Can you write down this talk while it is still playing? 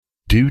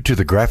Due to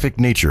the graphic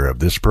nature of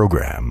this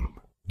program,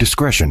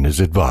 discretion is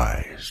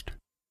advised.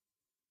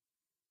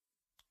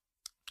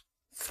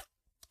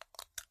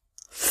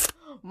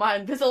 My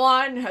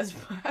Invisalign has...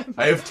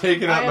 I have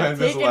taken out my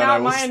Invisalign. I have taken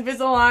out my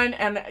Invisalign,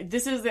 and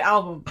this is the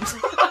album.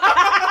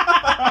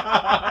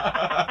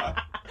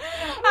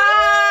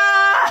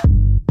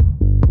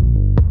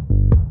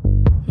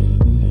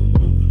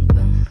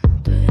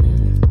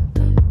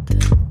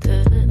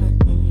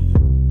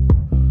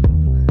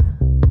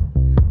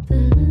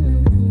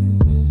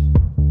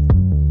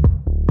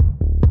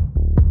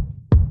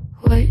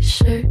 White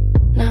shirt,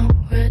 now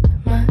red,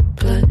 my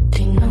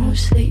bloody nose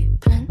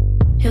sleeping.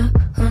 You're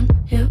on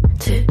your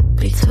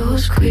tippy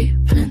toes,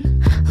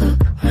 creeping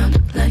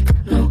around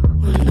like no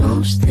one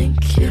knows.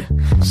 Think you're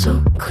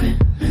so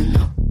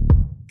criminal.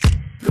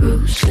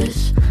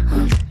 Bruises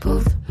on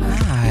both my...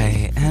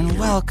 Hi, and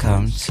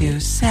welcome to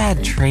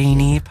Sad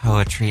Trainee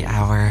Poetry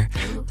Hour,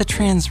 the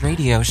trans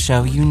radio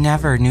show you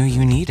never knew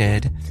you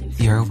needed.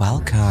 You're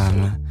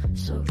welcome.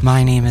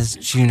 My name is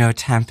Juno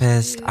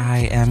Tempest.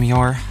 I am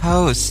your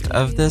host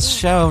of this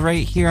show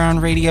right here on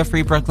Radio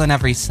Free Brooklyn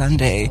every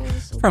Sunday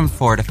from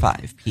 4 to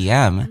 5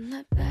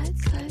 p.m.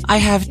 I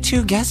have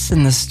two guests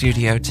in the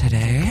studio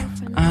today.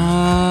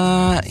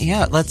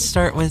 Let's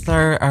start with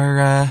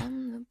our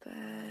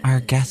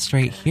guest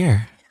right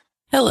here.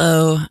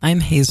 Hello, I'm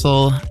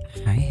Hazel.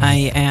 Hi.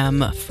 I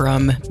am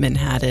from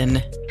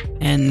Manhattan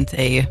and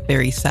a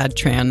very sad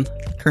tran,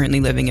 currently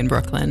living in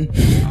Brooklyn.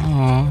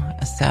 Oh,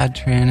 a sad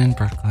tran in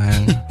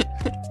Brooklyn.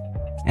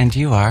 And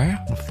you are?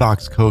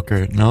 Fox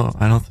Coker. No,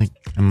 I don't think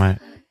I might.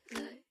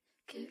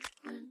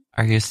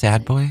 Are you a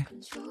sad boy?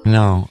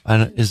 No, I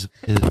don't,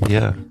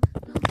 yeah.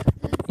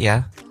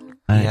 Yeah?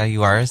 Yeah,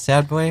 you are a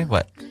sad boy?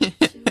 What?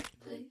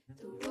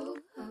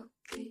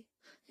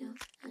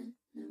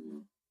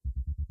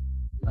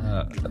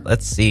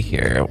 Let's see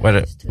here.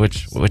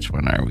 Which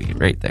one are we?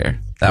 Right there.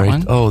 That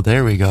one? Oh,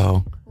 there we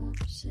go.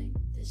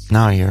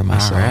 Now I hear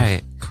myself. All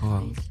right,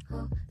 cool.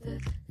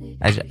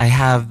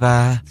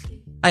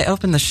 I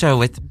opened the show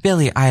with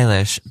Billie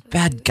Eilish,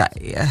 Bad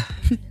Guy,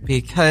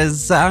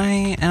 because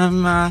I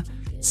am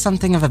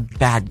something of a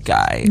bad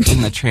guy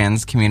in the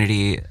trans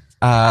community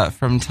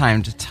from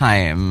time to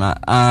time.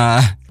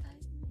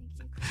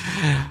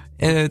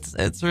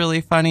 It's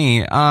really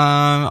funny.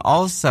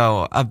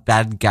 Also, a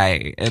bad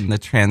guy in the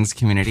trans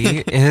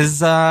community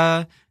is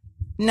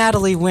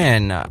Natalie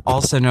Wynn,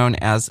 also known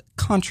as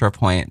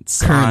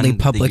ContraPoints. Currently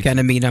public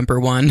enemy number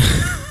one.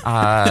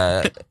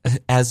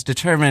 As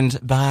determined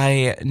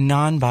by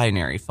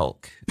non-binary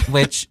folk,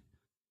 which,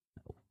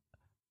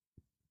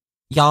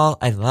 y'all,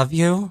 I love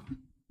you,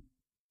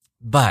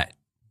 but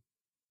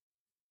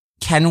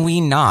can we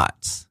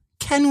not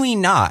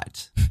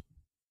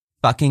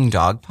fucking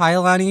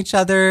dogpile on each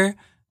other?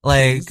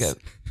 Like,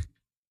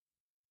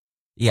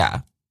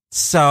 yeah.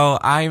 So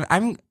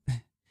I'm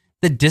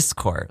the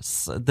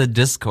discourse,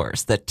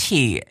 the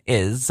tea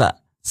is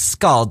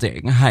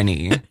scalding,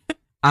 honey.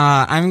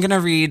 I'm gonna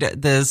read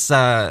this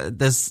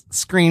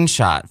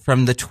screenshot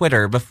from the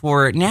Twitter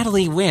before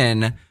Natalie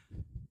Wynn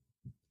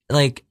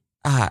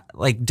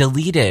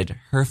deleted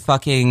her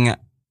fucking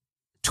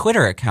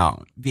Twitter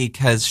account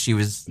because she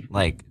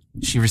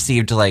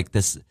received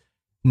this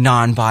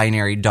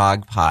non-binary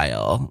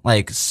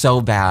dogpile,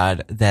 so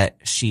bad that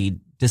she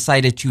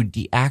decided to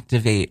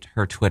deactivate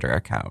her Twitter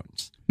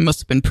account.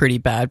 Must have been pretty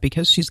bad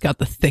because she's got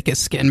the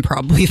thickest skin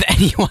probably of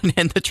anyone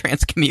in the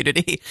trans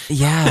community.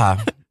 Yeah,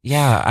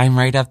 I'm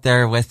right up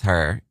there with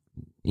her.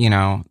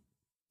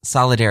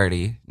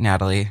 Solidarity,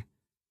 Natalie.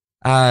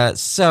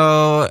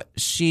 So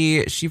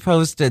she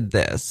posted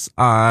this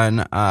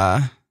on,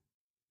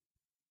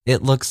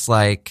 it looks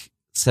like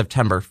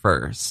September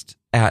 1st.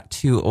 At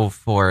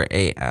 2:04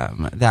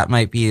 a.m. That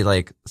might be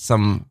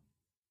some...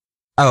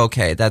 Oh,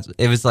 okay.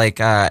 It was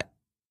I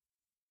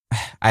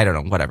don't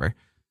know, whatever.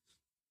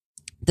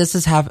 This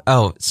is so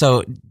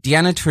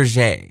Deanna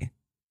Tourget,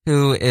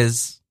 who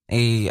is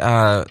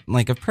a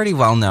pretty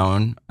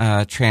well-known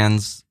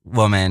trans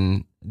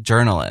woman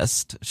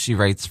journalist. She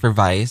writes for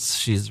Vice.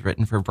 She's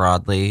written for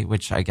Broadly,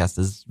 which I guess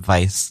is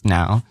Vice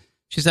now.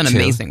 She's done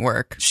amazing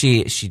work.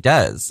 She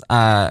does.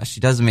 She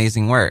does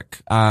amazing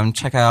work.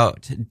 Check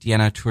out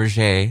Deanna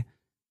Tourget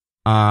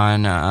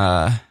on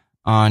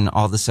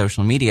all the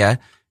social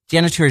media.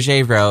 Deanna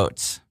Tourget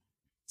wrote,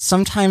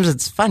 "Sometimes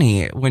it's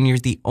funny when you're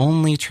the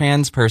only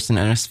trans person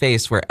in a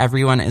space where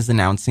everyone is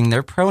announcing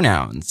their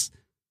pronouns.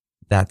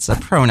 That's a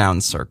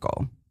pronoun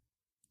circle.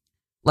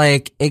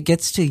 It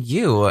gets to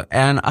you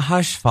and a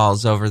hush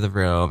falls over the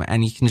room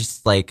and you can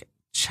just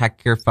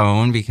check your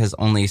phone because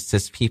only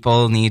cis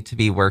people need to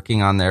be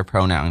working on their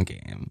pronoun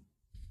game."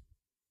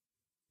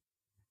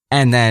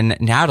 And then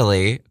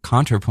Natalie,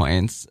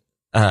 ContraPoints,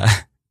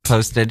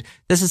 posted,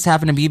 "This has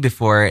happened to me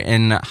before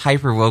in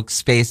hyperwoke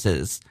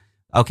spaces."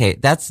 Okay,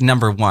 that's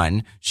number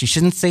one. She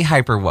shouldn't say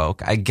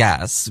hyperwoke, I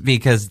guess,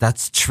 because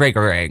that's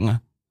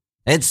triggering.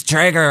 It's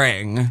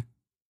triggering.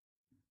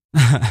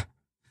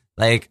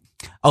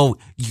 Oh,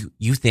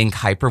 you think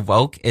hyper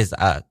woke is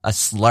a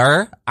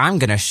slur? I'm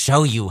gonna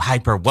show you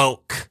hyper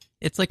woke.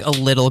 It's like a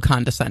little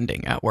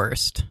condescending at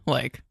worst.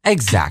 Like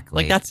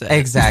Exactly. Like, that's it.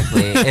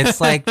 Exactly.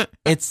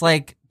 It's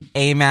like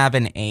AMAB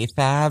and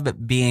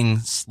AFAB being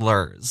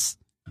slurs.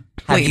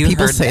 Have wait, you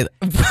people heard say that?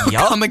 that.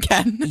 Yup. Come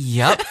again.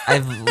 Yep.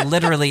 I've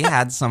literally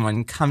had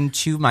someone come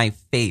to my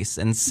face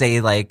and say,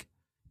 like,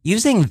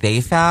 using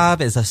TheyFab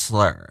is a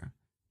slur.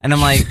 And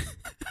I'm like,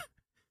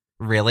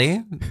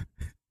 really?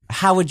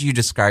 How would you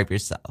describe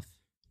yourself?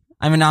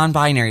 I'm a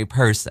non-binary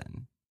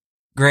person.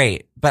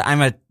 Great. But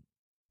I'm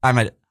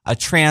a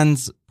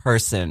trans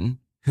person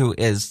who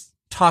is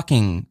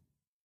talking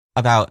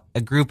about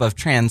a group of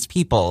trans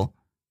people.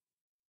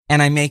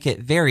 And I make it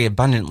very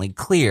abundantly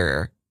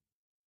clear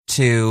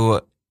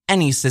to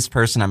any cis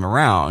person I'm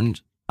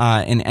around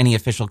in any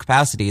official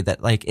capacity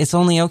that, like, it's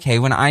only okay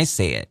when I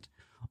say it.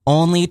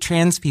 Only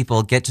trans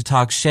people get to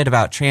talk shit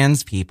about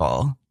trans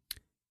people.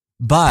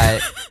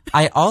 But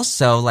I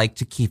also like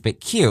to keep it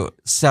cute.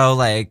 So,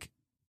 like,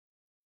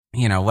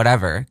 you know,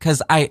 whatever.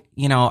 Because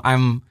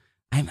I'm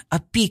a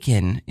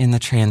beacon in the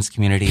trans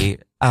community.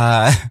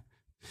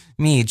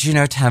 Me,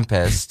 Juno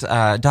Tempest,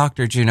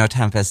 Dr. Juno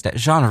Tempest at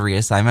Genre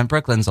Reassignment,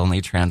 Brooklyn's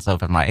only trans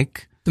open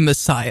mic. The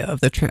messiah of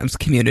the trans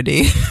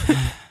community.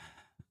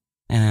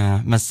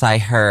 Messiah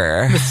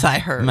her.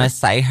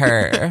 Messiah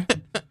her.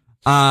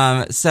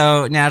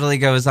 So Natalie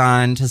goes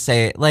on to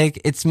say,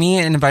 like, it's me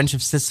and a bunch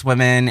of cis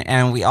women,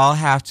 and we all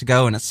have to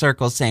go in a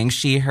circle saying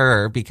she,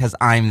 her, because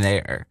I'm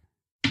there.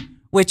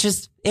 Which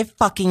is, it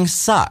fucking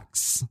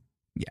sucks.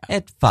 Yeah.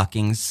 It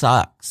fucking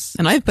sucks.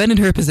 And I've been in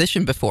her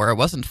position before. It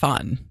wasn't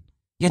fun.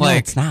 You know,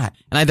 it's not.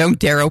 And I don't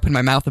dare open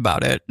my mouth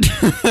about it.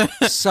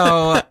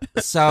 So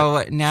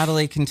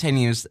Natalie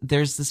continues,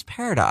 there's this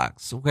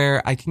paradox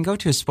where I can go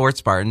to a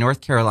sports bar in North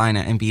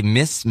Carolina and be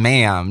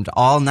mismammed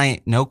all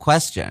night, no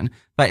question,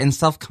 but in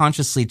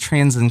self-consciously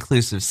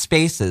trans-inclusive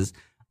spaces,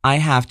 I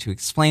have to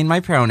explain my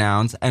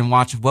pronouns and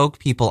watch woke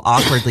people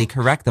awkwardly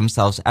correct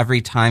themselves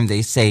every time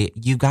they say,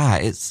 you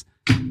guys.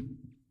 Dude.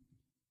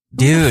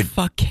 Who the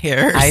fuck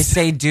cares? I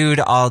say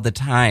dude all the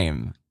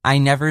time. I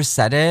never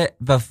said it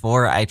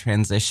before I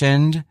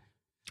transitioned.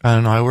 I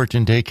don't know. I worked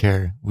in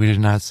daycare. We did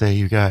not say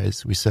you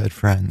guys. We said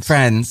friends.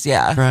 Friends,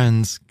 yeah.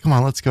 Friends. Come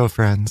on, let's go,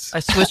 friends. I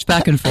switched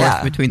back and forth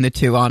Yeah. between the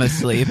two,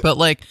 honestly. But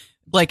like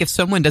if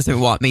someone doesn't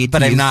want me to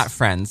But I'm use- not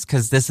friends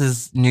because this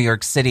is New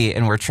York City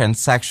and we're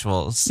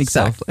transsexuals.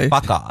 Exactly. So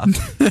fuck off.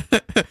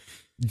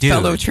 Dudes.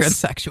 fellow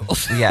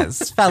transsexuals.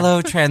 Yes.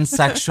 Fellow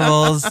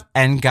transsexuals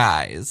and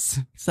guys.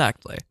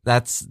 Exactly.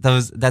 That's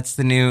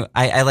the new,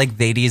 I like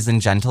Vades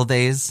and Gentle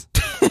Days.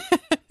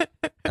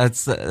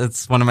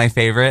 That's one of my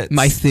favorites.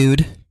 My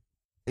food.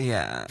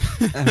 Yeah.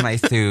 My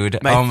food.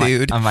 My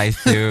food. My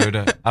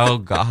food. Oh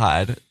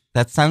God.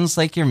 That sounds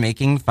like you're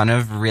making fun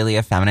of really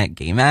effeminate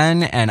gay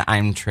men, and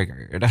I'm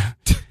triggered.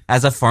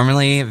 As a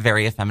formerly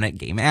very effeminate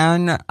gay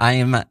man,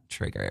 I'm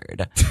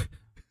triggered.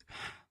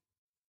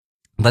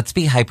 Let's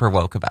be hyper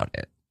woke about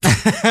it.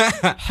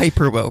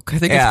 Hyper woke. I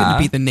think it's going to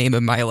be the name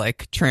of my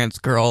like trans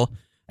girl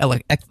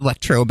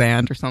electro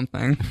band or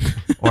something.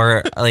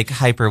 Or like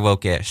hyper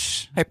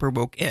woke-ish. Hyper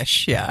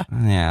woke-ish, yeah.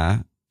 Yeah.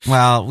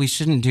 Well, we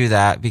shouldn't do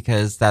that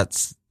because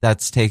that's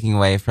taking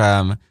away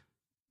from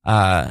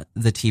the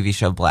TV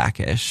show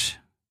Blackish.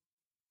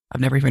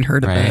 I've never even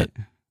heard of Right? it.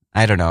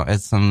 I don't know.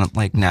 It's some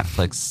like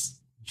Netflix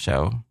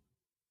show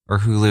or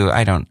Hulu.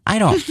 I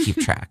don't keep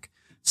track.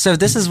 So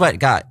this is what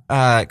got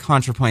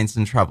ContraPoints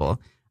in trouble.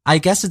 I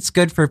guess it's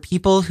good for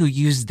people who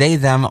use they,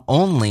 them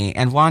only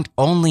and want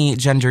only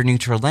gender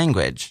neutral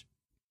language.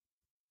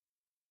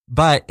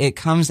 But it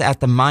comes at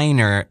the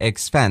minor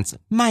expense.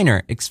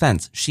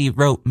 She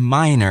wrote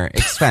minor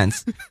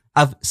expense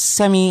of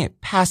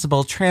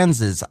semi-passable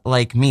transes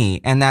like me.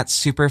 And that's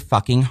super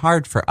fucking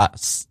hard for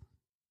us.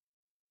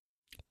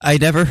 I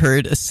never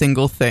heard a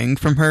single thing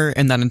from her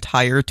in that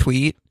entire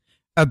tweet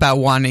about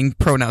wanting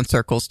pronoun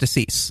circles to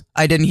cease.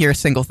 I didn't hear a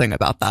single thing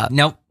about that.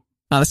 Nope.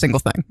 Not a single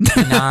thing.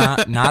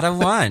 Not a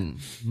one.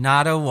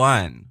 Not a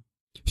one.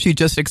 She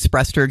just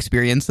expressed her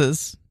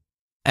experiences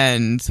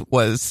and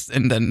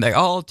then they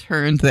all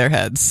turned their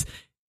heads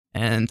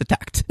and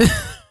attacked.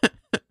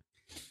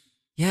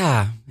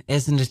 Yeah.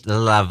 Isn't it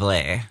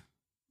lovely?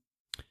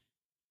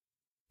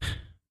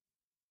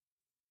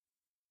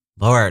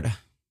 Lord.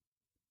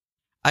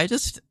 I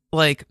just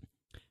like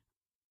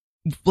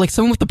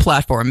someone with the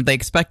platform, they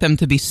expect them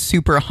to be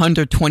super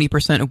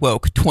 120%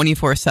 woke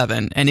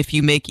 24/7. And if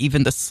you make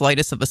even the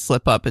slightest of a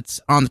slip up,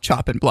 it's on the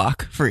chopping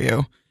block for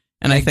you.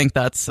 And I think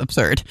that's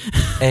absurd.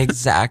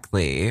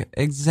 Exactly.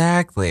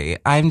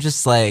 I'm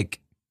just like,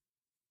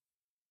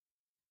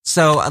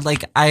 so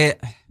like, I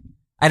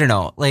don't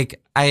know,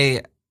 like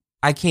I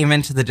came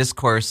into the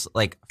discourse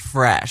like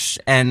fresh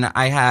and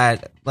I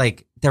had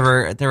like, there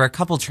were a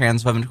couple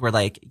trans women who were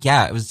like,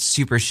 yeah, it was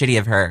super shitty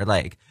of her.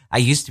 Like, I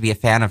used to be a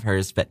fan of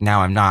hers, but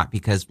now I'm not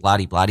because blah,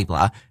 blah, blah,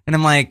 blah. And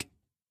I'm like,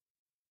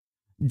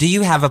 do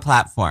you have a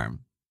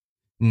platform?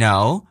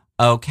 No?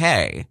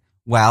 Okay.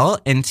 Well,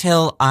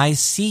 until I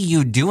see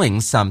you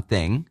doing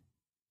something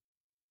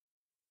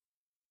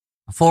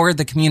for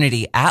the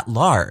community at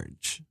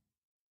large,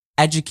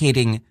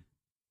 educating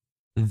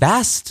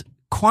vast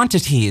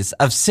quantities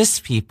of cis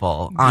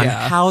people on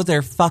how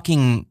they're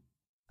fucking,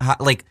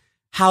 like,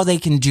 how they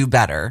can do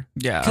better.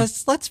 Yeah.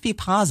 Because let's be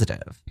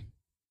positive.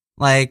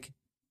 Like,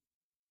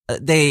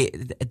 they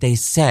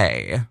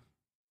say,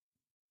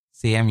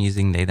 see, I'm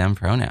using they, them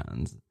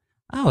pronouns.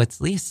 Oh, it's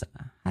Lisa.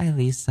 Hi,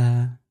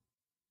 Lisa.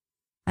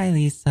 Hi,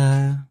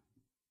 Lisa.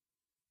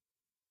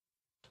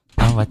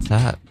 Oh, what's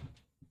up?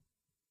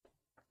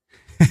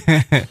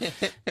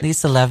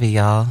 Lisa Levy,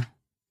 y'all.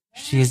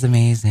 She's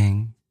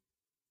amazing.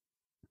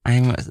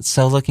 I'm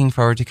so looking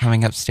forward to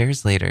coming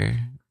upstairs later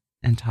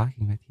and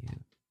talking with you.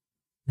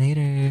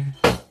 Later.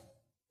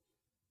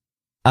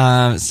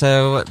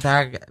 So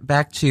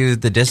back to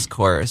the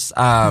discourse.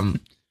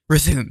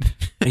 Resumed.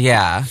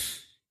 Yeah.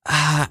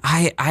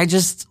 I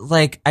just,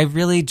 like, I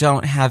really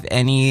don't have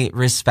any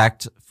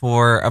respect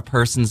for a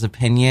person's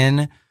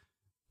opinion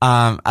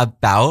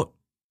about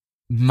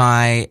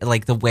my,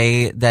 like, the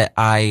way that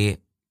I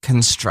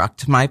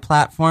construct my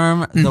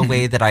platform, the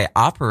way that I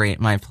operate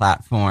my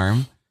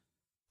platform.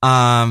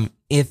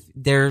 If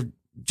they're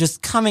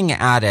just coming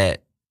at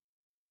it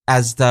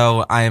as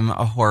though I'm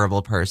a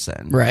horrible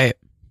person. Right.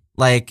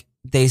 Like,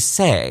 they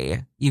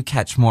say you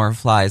catch more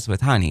flies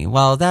with honey.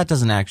 Well, that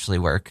doesn't actually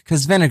work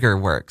because vinegar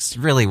works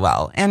really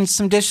well and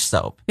some dish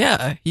soap.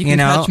 Yeah, you can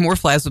catch more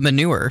flies with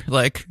manure.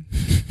 Like,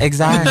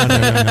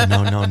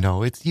 exactly.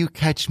 No. It's you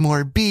catch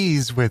more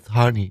bees with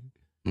honey.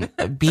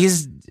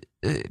 Bees,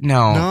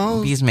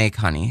 no, bees make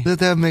honey.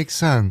 That makes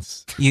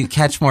sense. You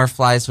catch more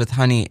flies with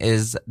honey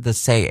is the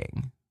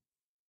saying.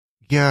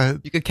 Yeah,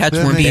 you could catch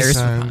more bears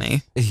with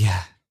honey.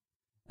 Yeah.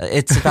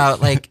 It's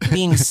about, like,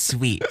 being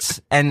sweet.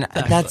 And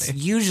that's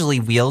usually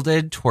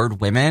wielded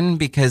toward women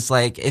because,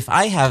 like, if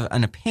I have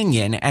an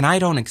opinion and I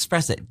don't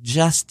express it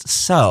just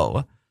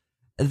so,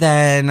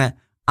 then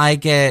I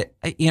get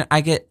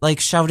like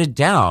shouted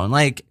down.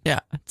 Like,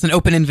 yeah, it's an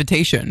open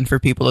invitation for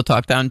people to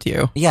talk down to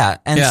you. Yeah.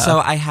 And so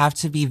I have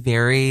to be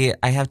very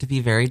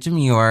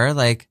demure,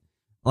 like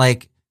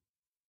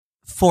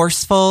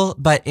forceful,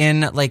 but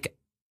in, like,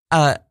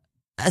 a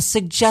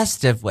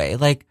suggestive way.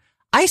 Like,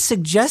 I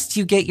suggest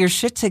you get your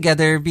shit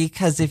together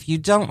because if you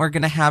don't, we're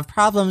going to have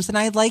problems. And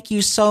I like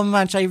you so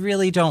much. I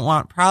really don't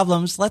want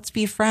problems. Let's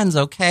be friends,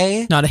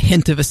 okay? Not a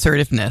hint of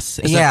assertiveness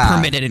is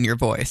permitted in your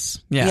voice.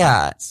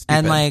 Yeah.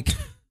 And, like,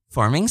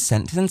 forming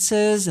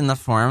sentences in the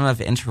form of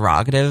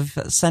interrogative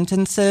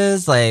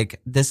sentences.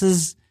 Like, this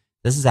is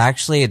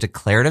actually a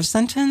declarative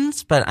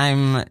sentence, but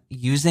I'm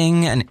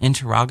using an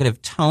interrogative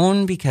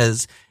tone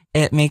because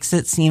it makes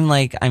it seem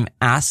like I'm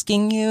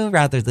asking you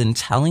rather than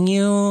telling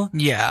you.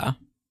 Yeah.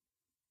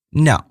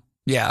 No.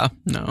 Yeah,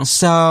 no.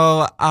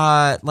 So,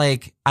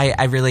 like,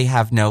 I really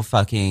have no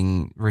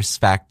fucking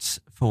respect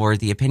for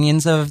the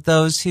opinions of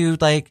those who,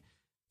 like,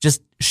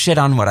 just shit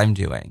on what I'm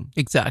doing.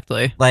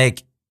 Exactly.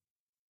 Like,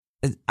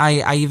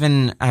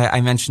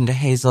 I mentioned to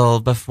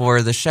Hazel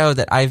before the show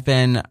that I've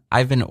been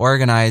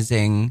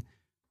organizing,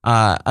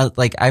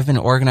 I've been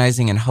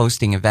organizing and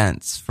hosting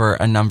events for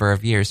a number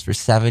of years, for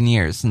 7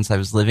 years since I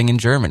was living in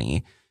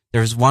Germany.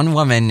 There's one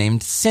woman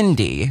named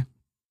Cindy.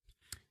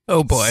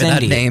 Oh boy,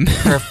 Cindy, that name.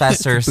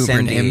 Professor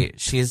Cindy. Name.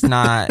 She's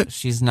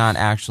not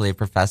actually a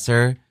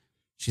professor.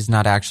 She's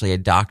not actually a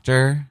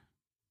doctor.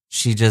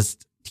 She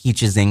just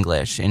teaches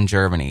English in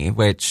Germany,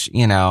 which,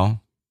 you know,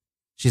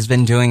 she's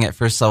been doing it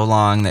for so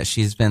long that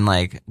she's been,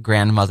 like,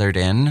 grandmothered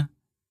in.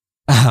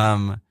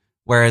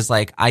 Whereas,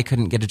 like, I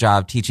couldn't get a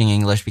job teaching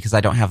English because I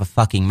don't have a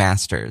fucking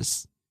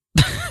master's.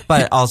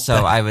 But also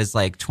I was,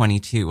 like,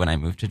 22 when I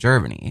moved to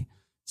Germany.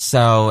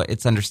 So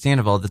it's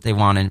understandable that they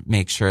want to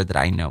make sure that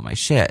I know my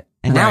shit.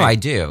 And now I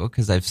do,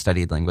 because I've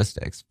studied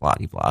linguistics, blah,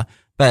 blah, blah.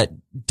 But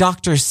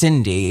Dr.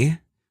 Cindy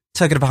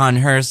took it upon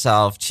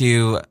herself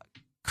to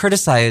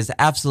criticize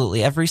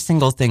absolutely every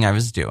single thing I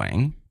was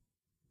doing.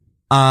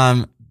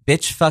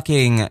 Bitch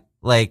fucking,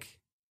 like,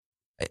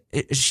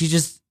 she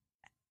just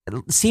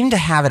seemed to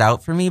have it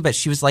out for me, but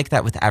she was like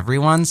that with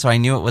everyone. So I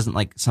knew it wasn't,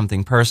 like,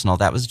 something personal.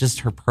 That was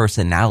just her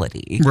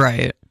personality.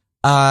 Right.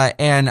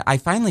 And I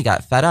finally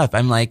got fed up.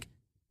 I'm like,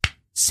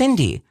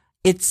 Cindy,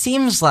 it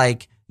seems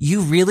like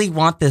you really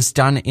want this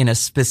done in a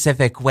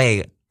specific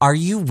way. Are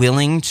you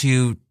willing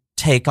to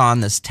take on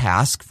this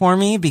task for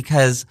me?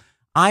 Because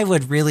I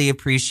would really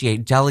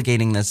appreciate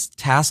delegating this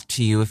task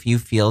to you if you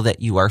feel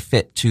that you are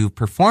fit to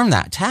perform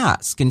that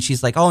task. And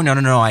she's like, oh,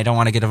 no, I don't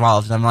want to get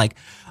involved. And I'm like,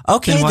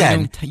 okay,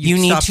 then you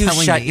need to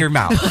shut your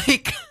mouth.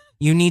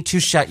 You need to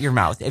shut your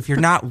mouth. If you're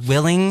not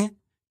willing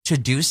to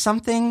do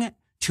something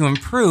to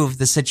improve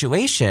the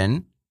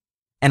situation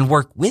and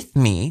work with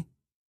me,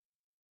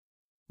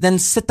 then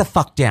sit the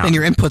fuck down. And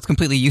your input's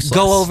completely useless.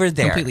 Go over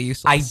there. Completely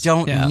useless. I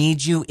don't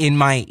need you in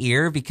my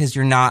ear because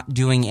you're not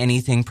doing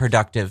anything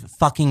productive.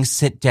 Fucking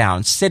sit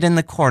down. Sit in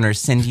the corner,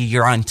 Cindy.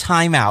 You're on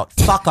timeout.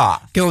 Fuck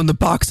off. Go in the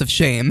box of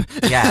shame.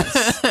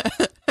 Yes.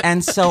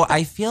 And so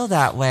I feel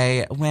that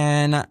way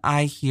when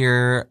I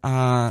hear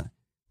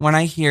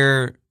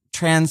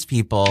trans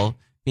people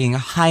being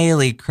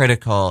highly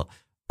critical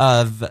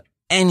of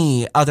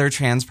any other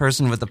trans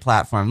person with a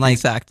platform. Like,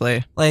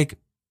 exactly. Like,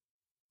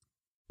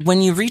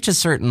 when you reach a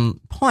certain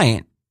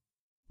point,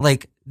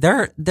 like,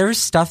 there's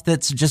stuff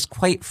that's just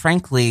quite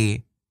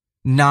frankly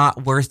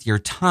not worth your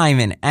time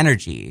and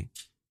energy.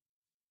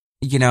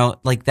 You know,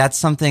 like that's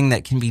something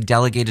that can be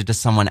delegated to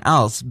someone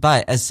else.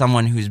 But as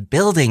someone who's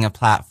building a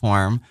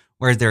platform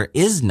where there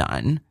is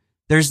none,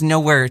 there's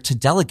nowhere to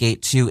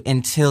delegate to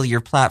until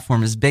your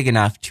platform is big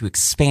enough to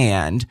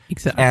expand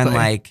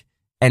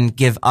and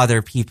give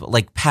other people,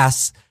 like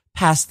pass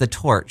the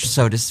torch,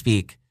 so to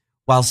speak,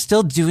 while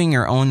still doing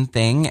your own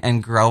thing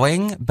and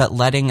growing, but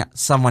letting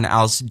someone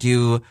else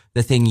do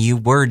the thing you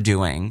were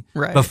doing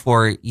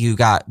before you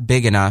got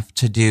big enough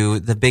to do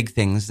the big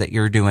things that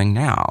you're doing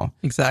now.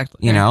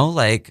 Exactly. You know,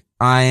 like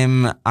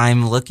I'm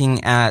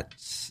looking at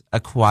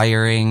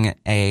acquiring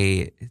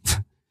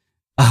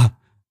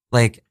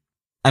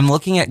I'm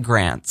looking at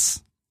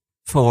grants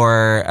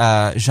for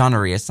genre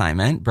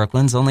reassignment,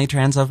 Brooklyn's only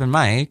trans open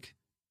mic.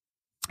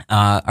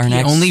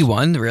 Only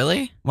one,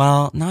 really?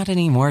 Well, not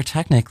anymore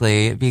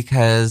technically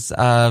because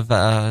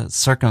of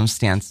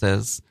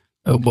circumstances.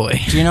 Oh boy.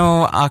 Do you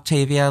know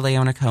Octavia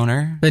Leona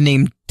Koner? The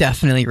name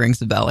definitely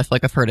rings a bell. I feel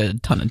like I've heard it a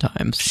ton of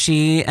times.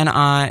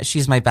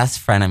 She's my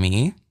best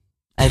frenemy.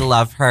 I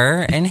love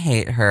her and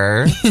hate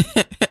her.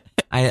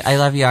 I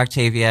love you,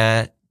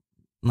 Octavia.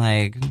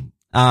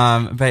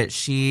 But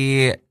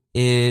she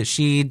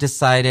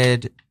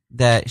decided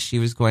that she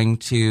was going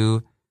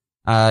to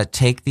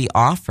take the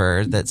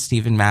offer that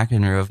Stephen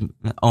McEnroe,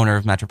 owner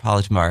of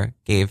Metropolitan Bar,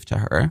 gave to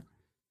her.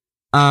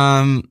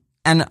 And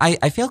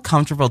I feel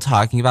comfortable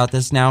talking about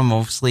this now,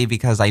 mostly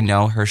because I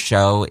know her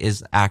show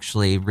is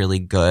actually really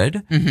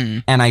good,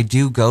 and I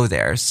do go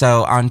there.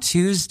 So on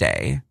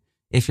Tuesday,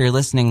 if you're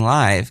listening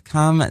live,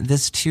 come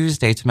this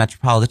Tuesday to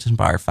Metropolitan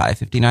Bar,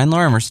 559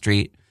 Lorimer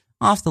Street,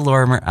 off the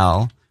Lorimer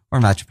L or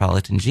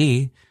Metropolitan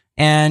G,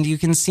 and you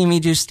can see me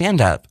do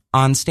stand-up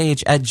on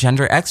stage at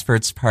Gender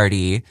Experts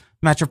Party,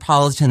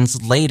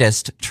 Metropolitan's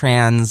latest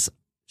trans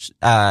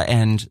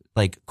and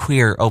like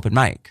queer open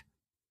mic.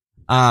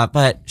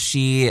 But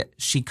she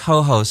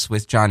co-hosts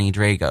with Johnny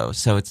Drago,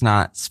 so it's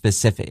not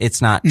specific.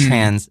 It's not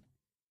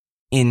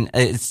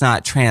it's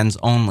not trans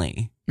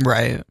only.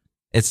 Right.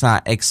 It's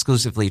not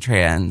exclusively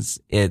trans.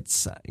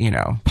 It's,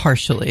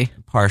 partially.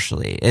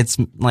 It's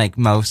like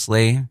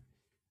mostly,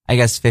 I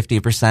guess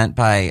 50%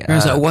 by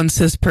there's that one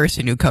cis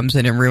person who comes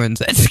in and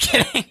ruins it. Just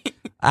kidding.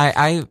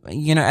 I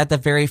at the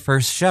very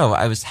first show,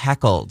 I was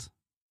heckled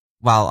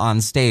while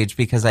on stage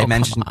because I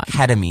mentioned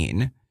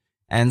ketamine,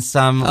 and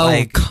some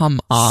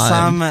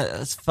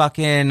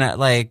fucking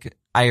like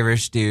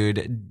Irish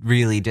dude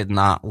really did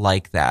not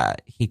like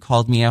that. He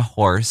called me a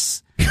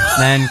horse,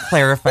 then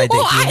clarified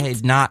that he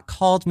had not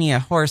called me a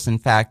horse. In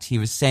fact, he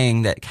was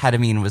saying that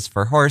ketamine was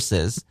for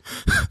horses.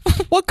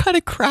 What kind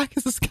of crack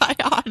is this guy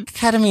on?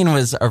 Ketamine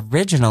was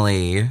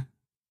originally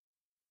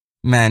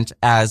meant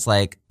as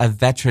like a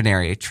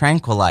veterinary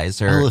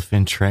tranquilizer.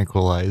 Elephant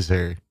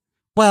tranquilizer.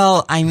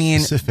 Well, I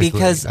mean,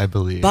 because I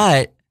believe,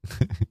 but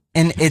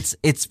and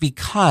it's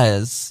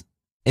because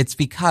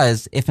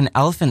if an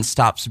elephant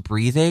stops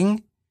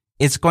breathing,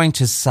 it's going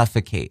to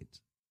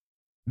suffocate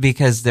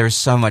because there's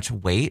so much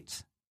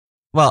weight.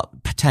 Well,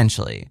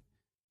 potentially,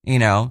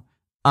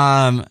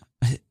 I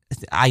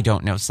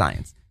don't know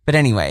science, but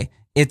anyway,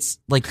 it's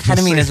like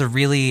ketamine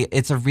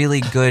is a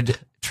really good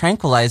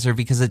tranquilizer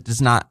because it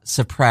does not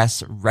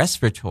suppress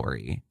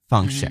respiratory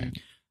function.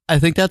 I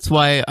think that's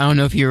why, I don't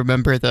know if you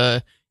remember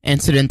the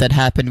incident that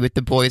happened with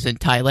the boys in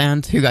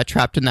Thailand who got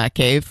trapped in that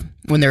cave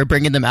when they were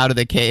bringing them out of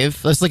the cave.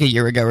 It was like a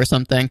year ago or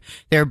something.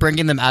 They were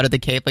bringing them out of the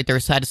cave. Like they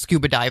had to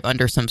scuba dive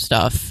under some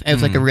stuff. It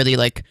was like a really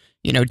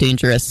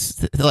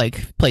dangerous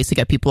like place to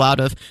get people out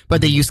of.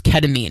 But they used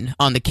ketamine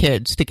on the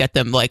kids to get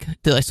them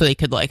so they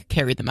could like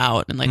carry them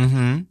out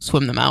and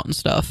swim them out and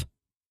stuff.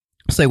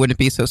 So they wouldn't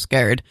be so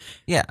scared.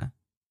 Yeah.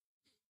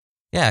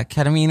 Yeah.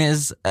 Ketamine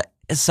is,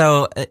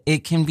 so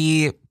it can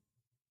be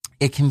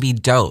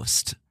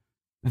dosed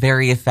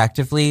very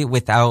effectively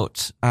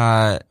without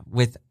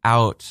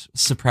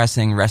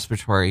suppressing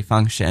respiratory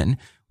function,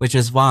 which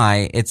is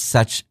why it's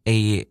such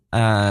a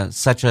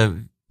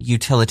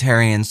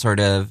utilitarian sort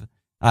of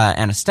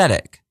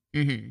anesthetic.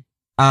 And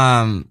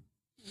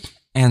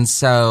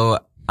so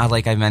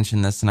I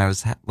mentioned this and I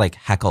was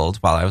heckled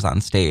while I was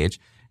on stage,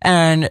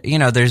 and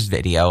there's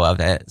video of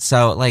it.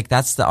 So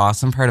that's the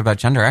awesome part about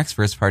Gender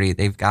Experts Party.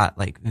 They've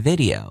got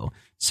video,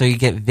 so you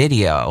get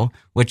video,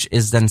 which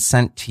is then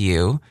sent to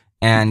you.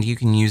 And you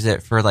can use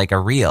it for a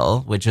reel,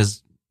 which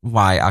is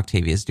why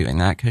Octavia is doing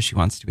that, because she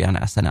wants to be on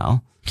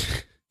SNL.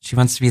 She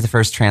wants to be the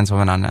first trans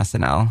woman on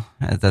SNL.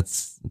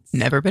 That's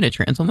never been a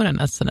trans woman on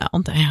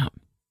SNL. Damn.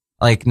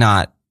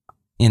 Not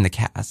in the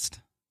cast.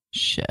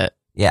 Shit.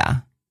 Yeah.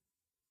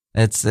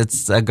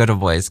 It's a good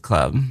boys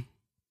club.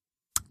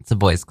 It's a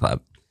boys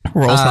club.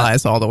 Rolls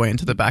eyes all the way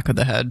into the back of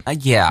the head.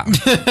 Yeah.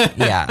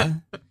 Yeah.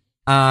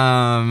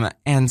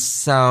 And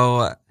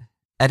so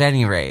at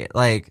any rate,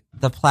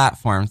 the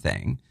platform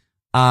thing.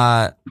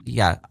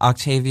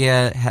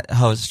 Octavia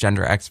hosts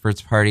Gender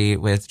Experts Party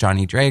with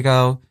Johnny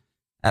Drago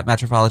at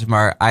Metropolitan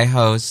Bar. I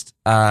host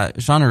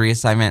genre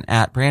reassignment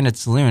at Branded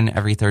Saloon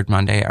every third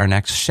Monday, our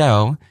next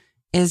show.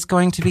 is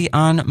going to be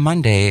on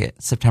Monday,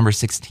 September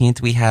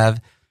 16th. We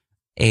have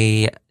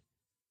an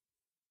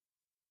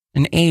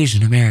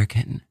Asian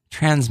American,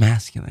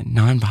 transmasculine,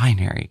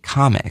 non-binary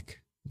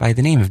comic by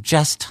the name of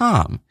Jess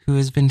Tom, who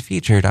has been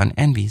featured on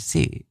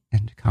NBC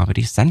and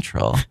Comedy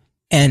Central.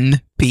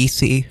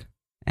 NBC.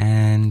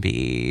 I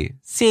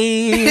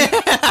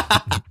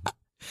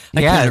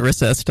couldn't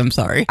resist. I'm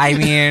sorry. I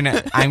mean,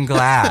 I'm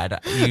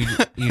glad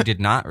you did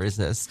not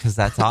resist, because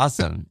that's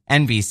awesome.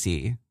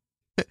 NBC.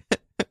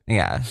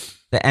 Yeah.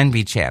 The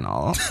NB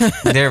channel.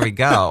 There we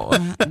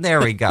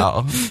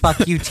go.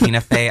 Fuck you,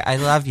 Tina Fey. I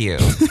love you.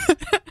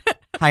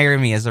 Hire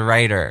me as a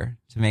writer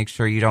to make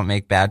sure you don't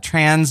make bad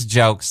trans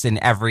jokes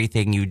in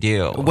everything you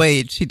do.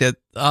 Wait, she did.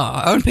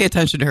 I wouldn't pay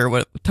attention to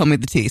her. Tell me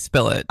the tea.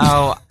 Spill it.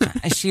 Oh,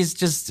 she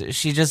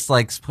just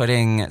likes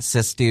putting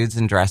cis dudes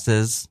in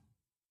dresses.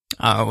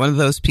 Oh, one of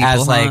those people.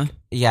 As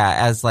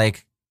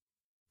like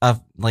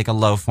a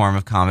low form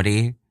of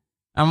comedy.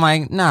 I'm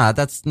like, nah,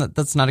 that's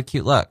not a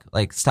cute look.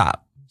 Like,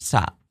 stop.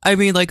 I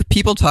mean, like,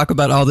 people talk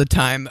about all the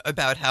time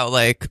about how,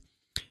 like,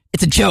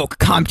 it's a joke,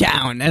 calm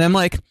down. And I'm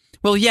like,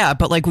 well, yeah,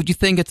 but, like, would you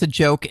think it's a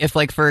joke if,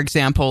 like, for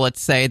example,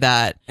 let's say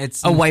that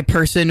a white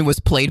person was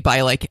played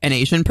by, like, an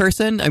Asian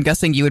person? I'm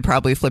guessing you would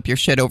probably flip your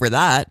shit over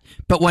that.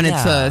 But when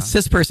it's a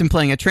cis person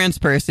playing a trans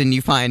person,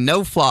 you find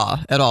no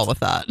flaw at all with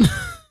that.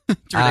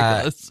 It's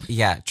ridiculous.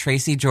 Yeah,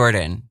 Tracy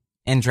Jordan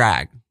in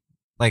drag,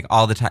 like,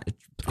 all the time.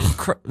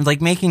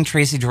 Like, making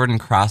Tracy Jordan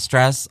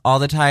cross-dress all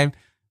the time.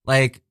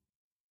 Like,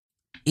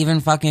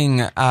 even fucking,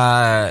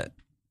 like,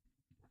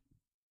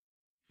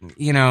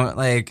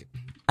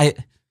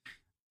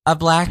 a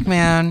black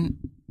man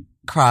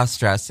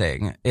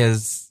cross-dressing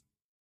is,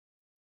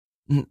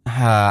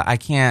 I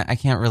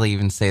can't really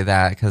even say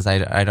that, because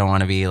I don't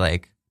want to be,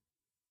 like,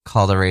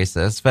 called a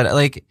racist, but,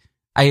 like,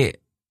 it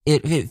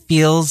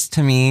feels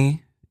to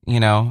me,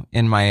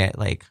 in my,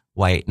 like,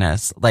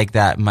 whiteness, like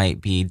that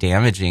might be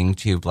damaging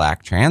to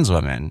black trans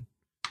women.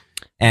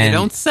 And you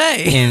don't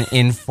say.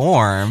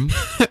 Inform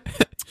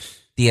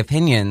the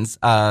opinions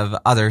of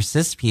other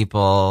cis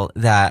people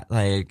that,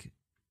 like,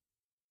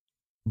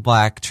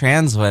 black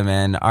trans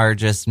women are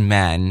just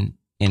men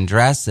in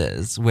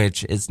dresses,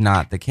 which is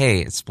not the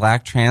case.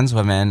 Black trans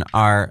women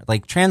are,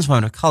 like, trans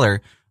women of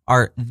color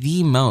are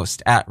the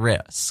most at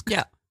risk.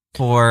 Yeah.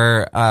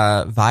 For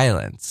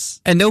violence,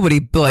 and nobody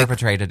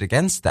perpetrated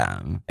against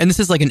them. And this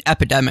is like an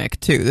epidemic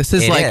too. This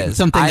is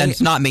something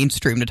that's not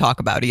mainstream to talk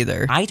about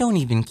either. I don't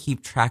even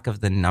keep track of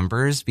the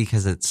numbers,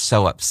 because it's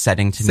so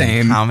upsetting to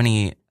me how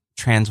many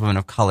trans women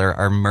of color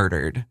are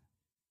murdered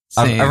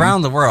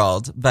around the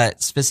world,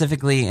 but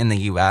specifically in the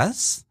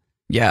U.S.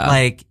 Yeah,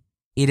 like,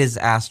 it is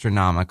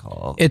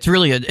astronomical. It's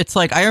really, it's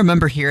like, I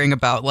remember hearing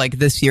about, like,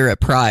 this year at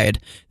Pride,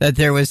 that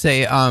there was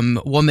a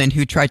woman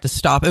who tried to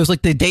stop. It was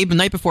like the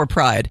night before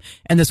Pride,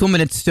 and this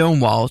woman at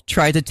Stonewall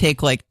tried to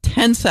take, like,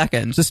 10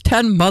 seconds, just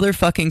 10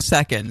 motherfucking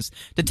seconds,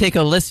 to take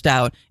a list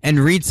out and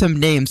read some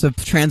names of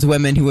trans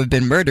women who have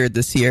been murdered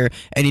this year.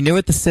 And you know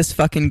what the cis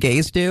fucking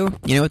gays do?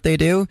 You know what they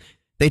do?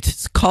 They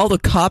just call the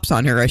cops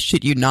on her, I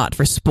shit you not,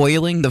 for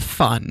spoiling the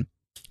fun.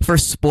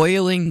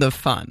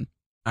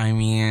 I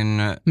mean,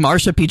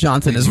 Marsha P.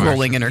 Johnson is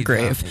rolling in her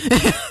grave.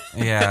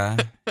 Yeah.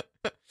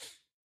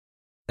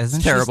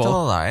 Isn't terrible. She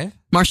still alive?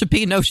 Marsha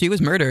P. No, she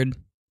was murdered.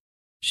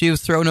 She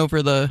was thrown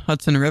over the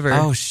Hudson River.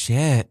 Oh,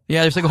 shit.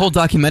 Yeah, there's like a whole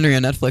documentary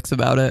on Netflix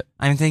about it.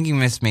 I'm thinking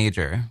Miss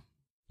Major.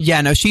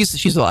 Yeah, no,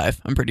 she's alive.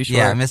 I'm pretty sure.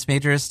 Yeah, Miss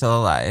Major is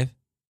still alive.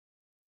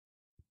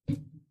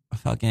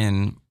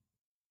 Fucking,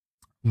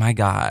 my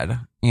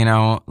God.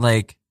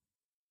 Like,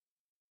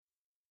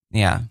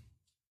 yeah.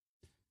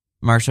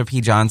 Marsha P.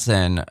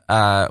 Johnson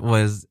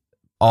was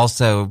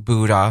also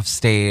booed off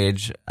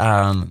stage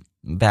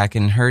back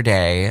in her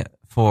day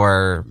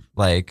for,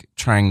 like,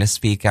 trying to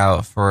speak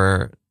out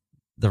for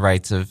the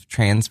rights of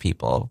trans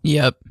people.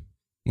 Yep.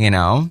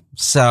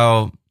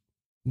 So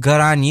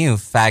good on you,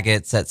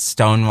 faggots at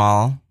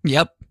Stonewall.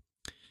 Yep.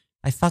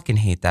 I fucking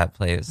hate that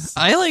place.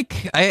 I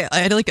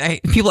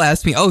people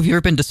ask me, oh, have you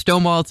ever been to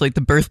Stonewall? It's like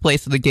the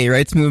birthplace of the gay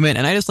rights movement.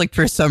 And I just, like,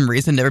 for some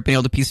reason, never been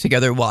able to piece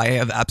together why I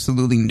have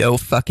absolutely no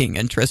fucking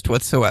interest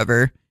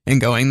whatsoever in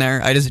going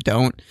there. I just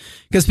don't.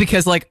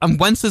 Because like,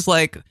 once is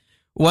like,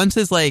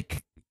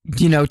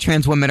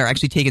 trans women are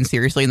actually taken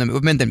seriously in the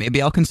movement, then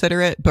maybe I'll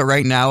consider it. But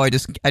right now, I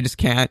just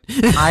can't.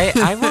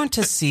 I want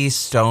to see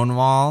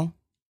Stonewall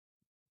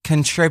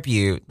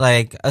contribute,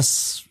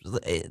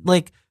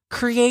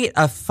 create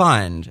a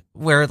fund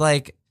where,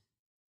 like,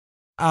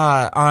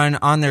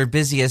 on their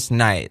busiest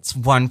nights,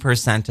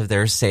 1% of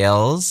their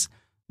sales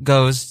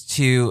goes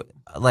to,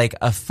 like,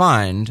 a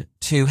fund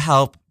to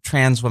help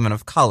trans women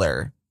of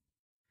color.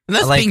 And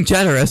that's, like, being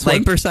generous.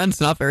 1%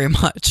 is not very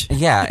much.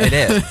 Yeah, it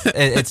is.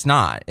 It's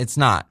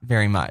not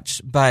very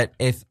much. But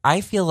I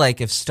feel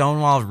like if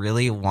Stonewall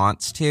really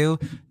wants to,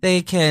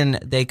 they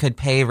could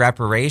pay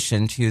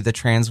reparation to the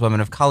trans women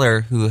of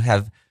color who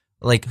have,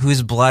 like,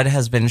 whose blood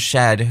has been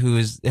shed, who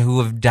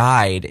have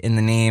died in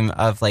the name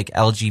of, like,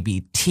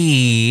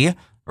 LGBT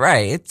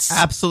rights.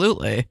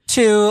 Absolutely.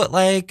 To,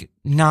 like,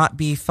 not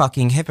be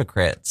fucking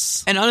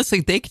hypocrites. And honestly,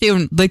 they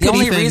could The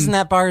only even, reason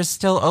that bar is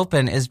still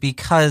open is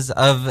because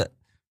of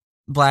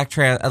black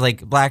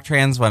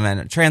trans women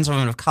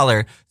of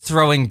color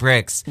throwing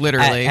bricks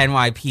Literally. at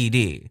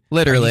NYPD.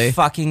 Literally. Are you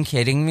fucking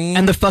kidding me?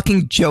 and the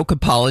fucking joke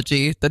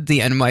apology that the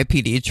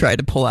NYPD tried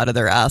to pull out of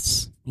their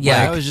ass.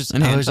 Yeah, I was just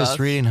and I was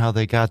reading how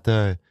they got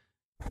the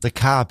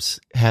cops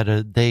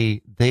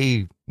they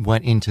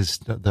went into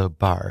the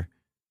bar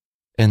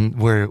and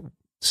were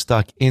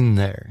stuck in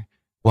there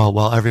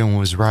while everyone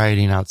was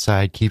rioting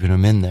outside, keeping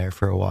them in there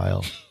for a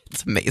while.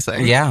 It's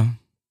amazing. yeah.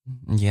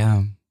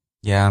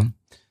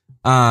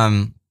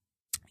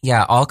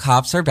 All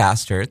cops are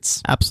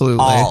bastards.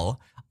 Absolutely.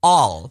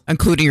 All.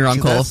 Including your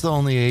uncle. That's the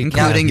only age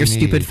Including your you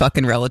stupid need.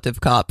 fucking relative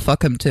cop.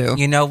 Fuck him too.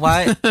 You know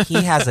what?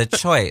 He has a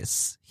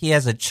choice. He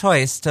has a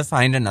choice to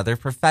find another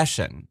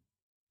profession.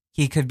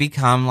 He could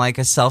become like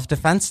a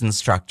self-defense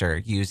instructor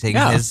using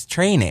Yeah. his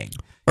training.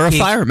 Or a He-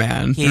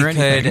 fireman. He or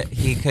anything.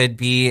 could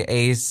be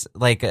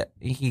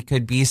he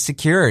could be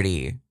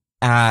security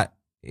at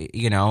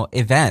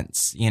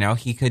events.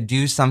 He could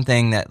do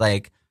something that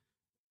like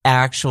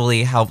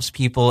actually helps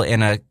people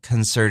in a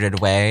concerted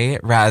way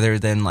rather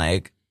than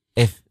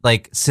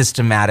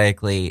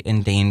systematically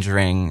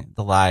endangering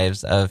the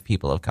lives of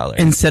people of color.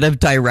 Instead of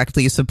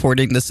directly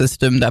supporting the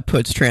system that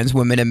puts trans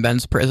women in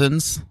men's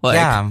prisons. Like,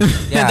 Yeah. and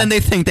then they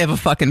think they have a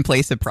fucking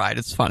place of pride.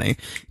 It's funny.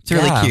 It's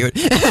really Yeah.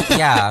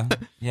 cute.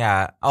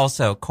 yeah.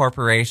 Also,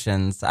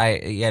 corporations.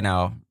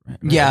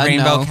 Yeah,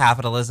 rainbow no.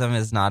 capitalism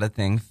is not a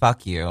thing.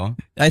 Fuck you.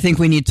 I think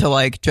we need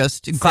to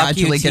just Fuck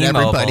gradually you, get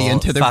everybody T-Mobile.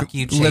 into the Fuck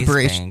you, Chase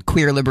Bank.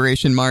 queer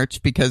liberation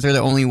march because they're the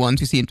only ones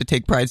who seem to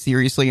take pride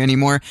seriously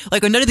anymore.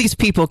 Like none of these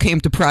people came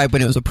to pride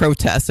when it was a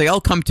protest. They all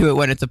come to it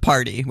when it's a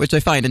party, which I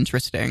find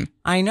interesting.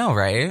 I know,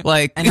 right?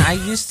 Like, and I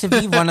used to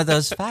be one of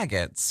those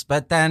faggots,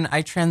 but then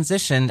I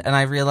transitioned and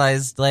I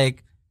realized I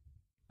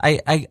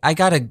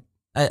got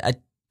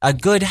a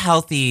good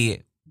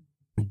healthy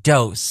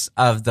dose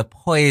of the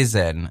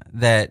poison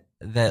that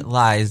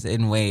lies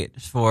in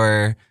wait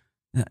for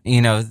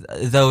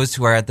those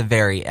who are at the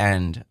very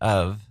end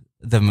of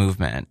the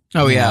movement.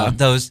 Oh, yeah.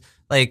 Those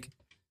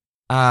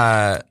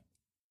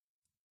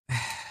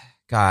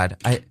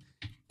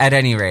at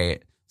any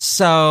rate.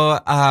 So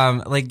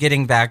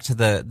getting back to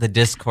the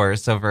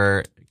discourse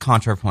over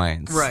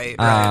ContraPoints. Right.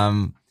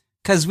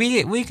 Cause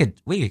we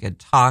could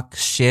talk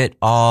shit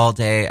all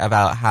day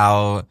about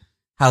how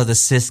the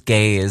cis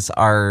gays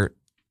are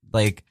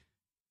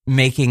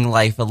making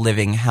life a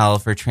living hell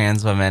for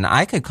trans women.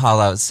 I could call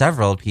out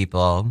several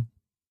people.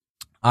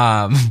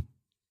 But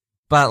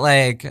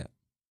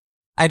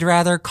I'd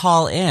rather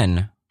call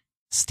in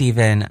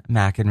Stephen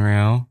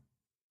McEnroe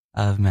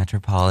of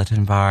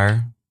Metropolitan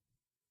Bar.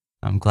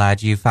 I'm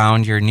glad you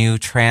found your new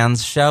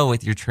trans show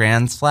with your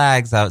trans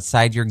flags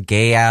outside your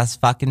gay ass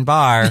fucking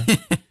bar.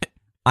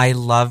 I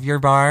love your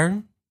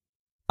bar.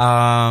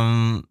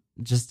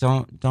 Just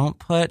don't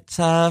put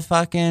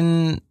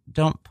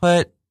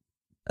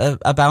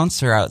a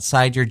bouncer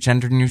outside your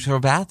gender neutral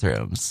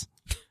bathrooms.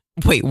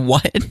 Wait,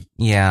 what?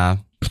 Yeah.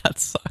 That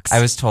sucks. I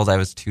was told I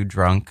was too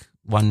drunk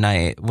one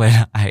night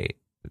when I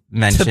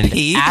mentioned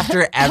pee?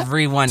 after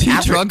everyone Too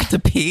drunk to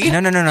pee?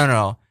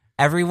 No.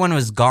 Everyone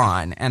was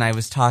gone and I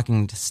was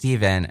talking to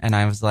Steven and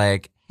I was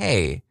like,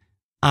 "Hey,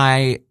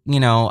 I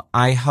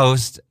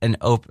host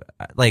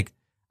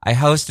I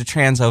host a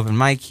trans open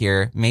mic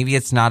here. Maybe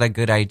it's not a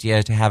good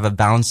idea to have a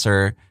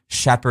bouncer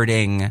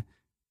shepherding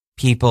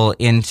people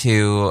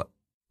into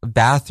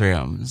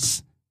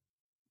bathrooms."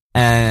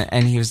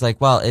 And he was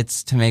like, "Well,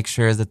 it's to make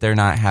sure that they're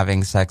not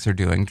having sex or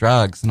doing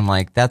drugs." And I'm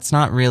like, "That's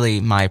not really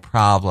my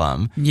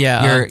problem."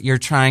 Yeah. You're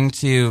trying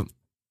to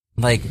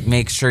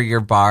make sure your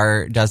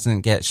bar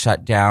doesn't get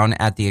shut down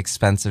at the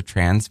expense of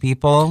trans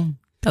people.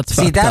 That's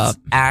See, fucked that's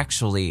up.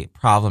 actually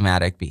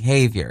problematic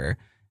behavior.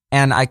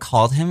 And I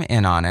called him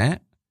in on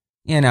it,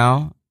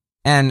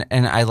 and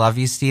I love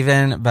you,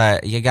 Steven,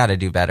 but you got to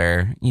do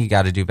better. You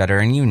got to do better.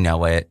 And you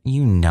know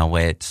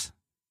it.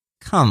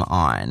 Come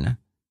on.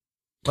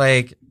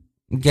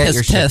 Get Tisk,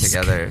 your shit tisk.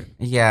 together.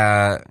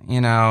 Yeah.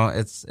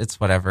 It's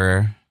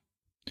whatever.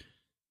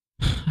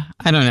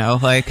 I don't know.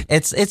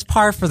 It's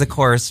par for the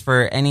course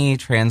for any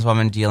trans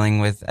woman dealing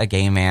with a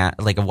gay man,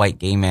 a white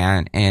gay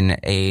man in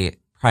a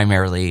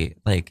primarily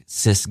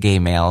cis gay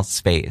male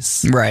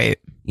space. Right.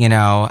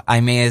 I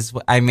may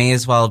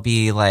as well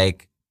be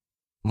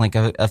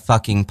a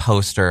fucking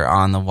poster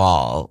on the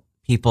wall.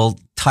 People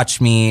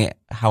touch me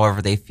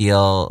however they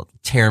feel,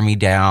 tear me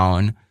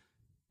down,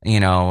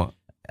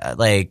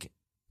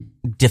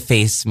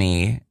 deface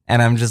me,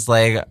 and I'm just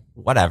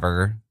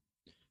whatever.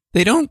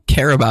 They don't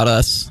care about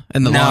us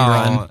in the long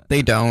run.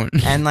 They don't.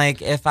 And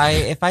if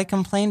I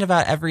complained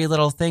about every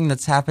little thing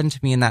that's happened to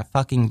me in that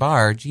fucking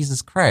bar,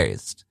 Jesus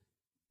Christ,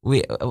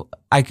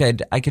 I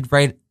could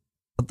write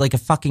a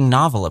fucking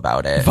novel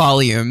about it.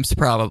 Volumes,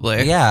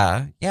 probably.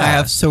 Yeah. I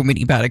have so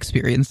many bad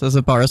experiences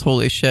at bars.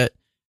 Holy shit.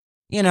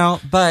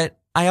 But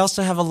I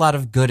also have a lot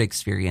of good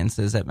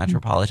experiences at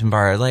Metropolitan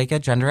Bar, like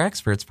at Gender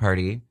Experts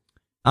Party.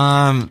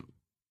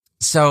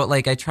 So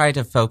like I try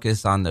to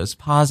focus on those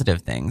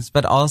positive things,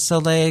 but also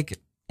like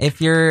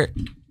if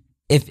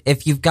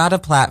you've got a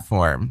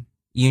platform,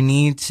 you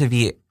need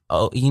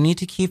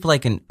to keep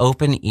like an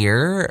open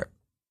ear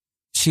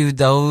to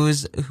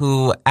those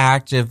who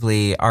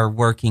actively are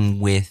working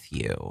with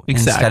you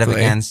instead of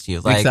against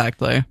you. Like,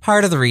 exactly.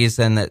 Part of the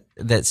reason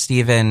that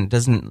Steven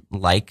doesn't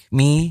like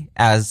me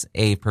as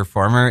a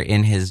performer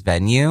in his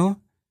venue,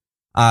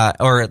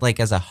 or like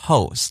as a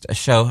host, a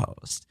show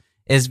host,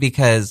 is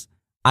because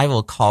I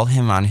will call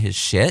him on his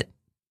shit.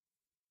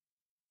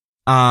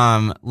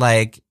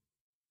 Like,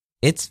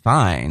 it's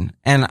fine.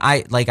 And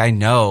I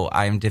know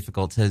I'm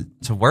difficult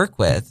to work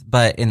with,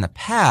 but in the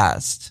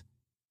past,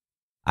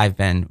 I've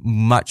been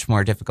much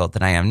more difficult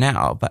than I am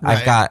now. But Right.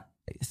 I've got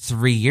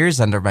 3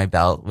 years under my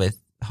belt with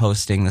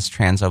hosting this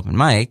trans open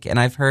mic, and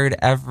I've heard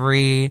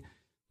every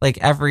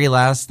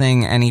last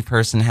thing any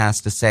person has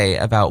to say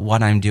about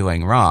what I'm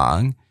doing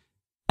wrong.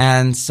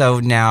 And so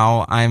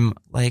now I'm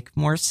like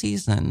more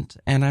seasoned,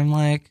 and I'm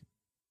like,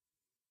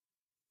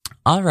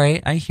 all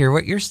right, I hear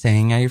what you're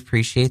saying. I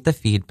appreciate the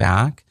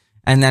feedback.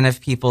 And then if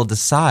people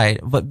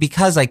decide, but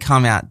because I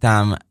come at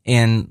them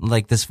in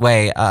like this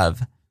way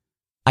of,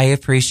 I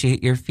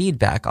appreciate your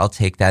feedback, I'll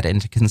take that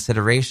into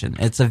consideration.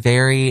 It's a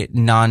very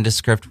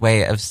nondescript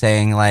way of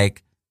saying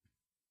like,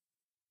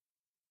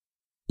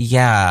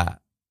 yeah,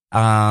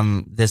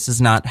 this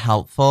is not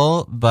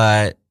helpful,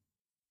 but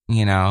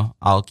you know,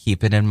 I'll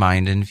keep it in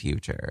mind in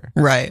future.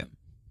 Right.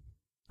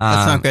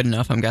 That's not good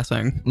enough, I'm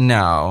guessing.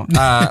 No.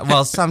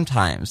 Well,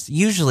 sometimes.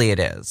 Usually it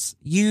is.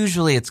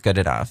 Usually it's good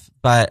enough.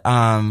 But,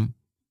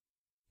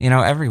 you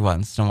know, every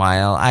once in a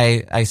while,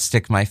 I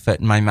stick my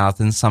foot in my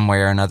mouth in some way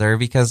or another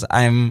because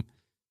I'm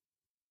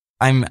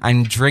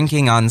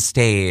drinking on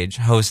stage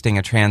hosting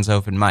a trans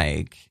open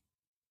mic.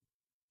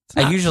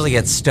 I usually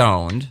get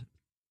stoned,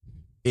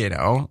 you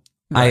know.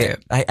 Right.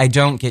 I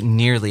don't get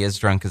nearly as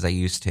drunk as I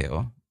used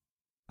to.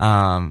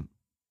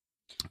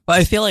 But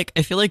I feel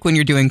like when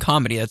you're doing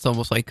comedy, it's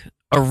almost like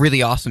a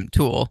really awesome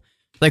tool.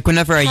 Like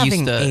whenever I used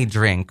Having to a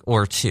drink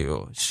or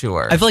two,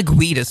 sure. I feel like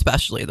weed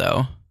especially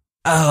though.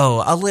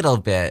 Oh, a little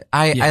bit.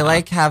 I Yeah.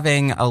 like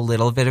having a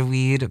little bit of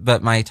weed,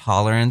 but my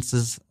tolerance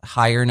is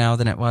higher now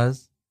than it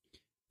was.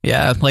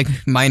 Yeah, like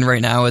mine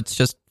right now, it's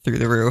just through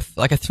the roof.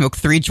 Like I smoke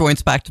 3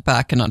 joints back to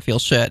back and not feel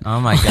shit. Oh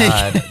my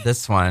God,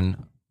 this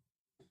one.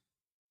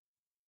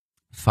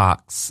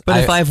 Fox.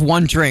 But if I have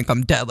one drink,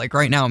 I'm dead. Like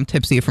right now, I'm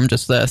tipsy from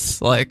just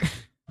this. Like,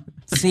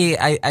 See,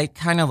 I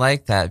kind of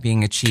like that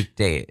being a cheap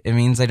date. It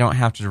means I don't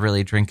have to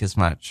really drink as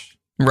much.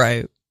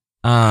 right.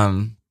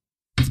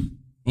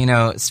 You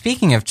know,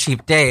 speaking of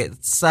cheap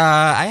dates,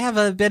 I have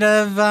a bit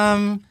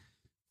of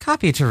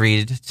copy to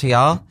read to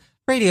y'all.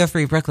 Radio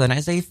Free Brooklyn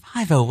is a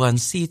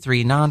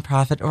 501c3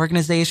 nonprofit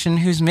organization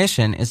whose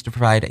mission is to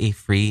provide a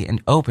free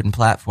and open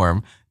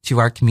platform to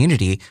our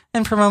community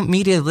and promote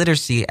media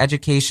literacy,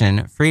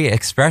 education, free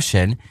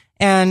expression,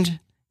 and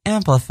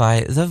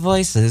amplify the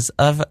voices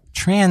of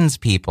trans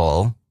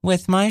people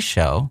with my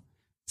show,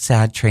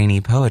 Sad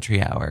Trainee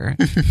Poetry Hour,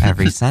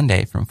 every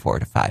Sunday from 4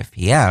 to 5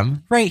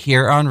 p.m. right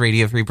here on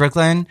Radio Free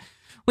Brooklyn.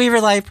 We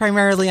rely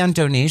primarily on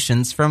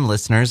donations from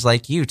listeners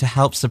like you to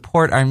help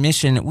support our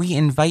mission. We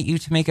invite you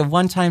to make a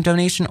one-time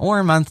donation or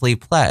a monthly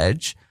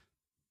pledge.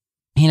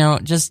 You know,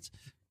 just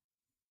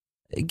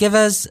give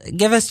us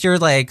your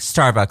like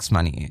Starbucks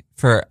money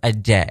for a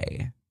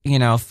day. You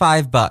know,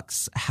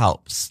 $5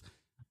 helps.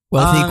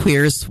 Wealthy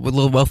queers,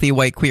 little wealthy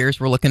white queers,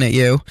 we're looking at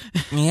you.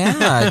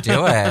 Yeah,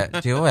 do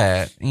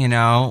it. You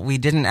know, we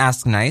didn't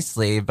ask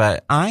nicely,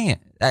 but I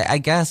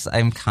guess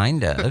I'm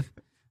kind of.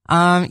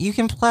 You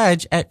can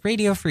pledge at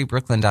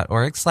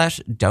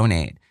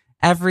radiofreebrooklyn.org/donate.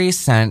 Every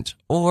cent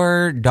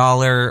or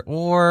dollar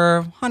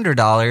or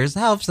 $100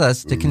 helps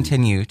us to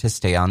continue to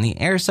stay on the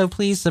air. So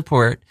please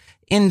support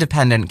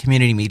independent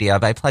community media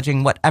by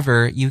pledging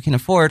whatever you can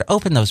afford.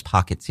 Open those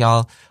pockets,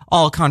 y'all.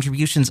 All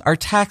contributions are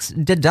tax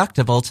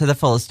deductible to the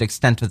fullest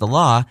extent of the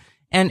law.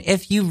 And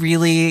if you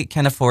really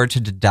can afford to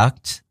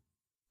deduct,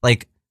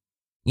 like,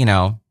 you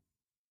know,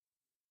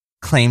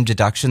 claim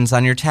deductions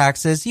on your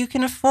taxes, you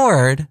can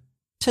afford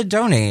to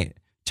donate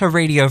to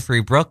Radio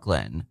Free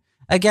Brooklyn.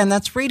 Again,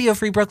 that's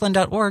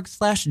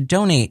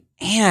radiofreebrooklyn.org/donate.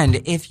 And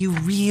if you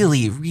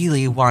really,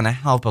 really want to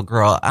help a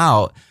girl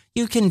out,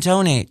 you can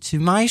donate to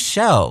my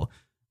show,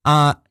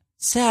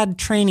 Sad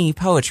Trainee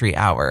Poetry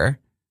Hour,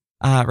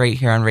 right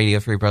here on Radio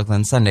Free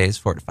Brooklyn, Sundays,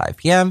 4 to 5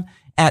 p.m.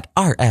 at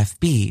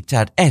rfb.nyc/STP.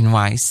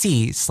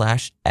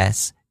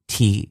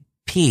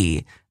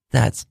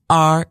 That's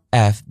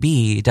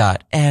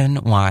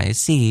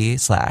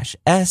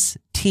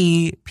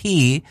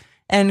rfb.nyc/STP.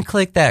 And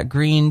click that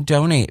green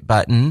donate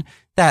button.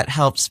 That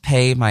helps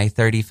pay my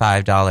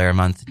 $35 a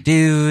month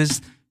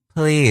dues.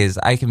 Please,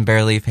 I can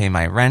barely pay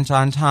my rent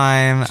on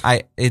time.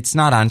 It's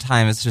not on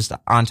time. It's just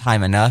on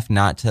time enough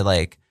not to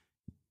like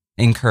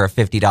incur a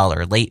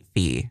 $50 late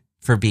fee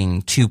for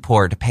being too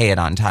poor to pay it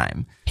on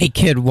time. Hey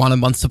kid, want a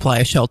month's supply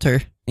of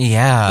shelter?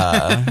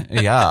 Yeah,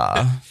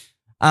 yeah.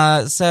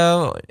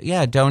 So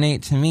yeah,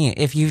 donate to me.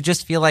 If you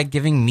just feel like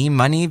giving me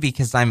money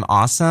because I'm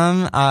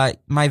awesome,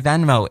 my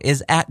Venmo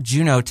is at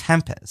Juno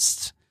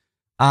Tempest.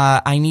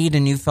 I need a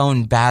new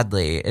phone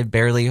badly. It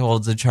barely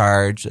holds a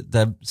charge.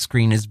 The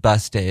screen is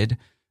busted.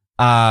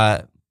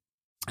 I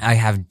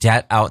have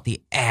debt out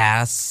the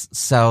ass.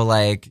 So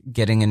like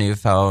getting a new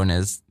phone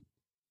is,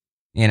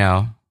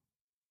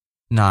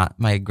 not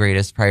my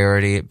greatest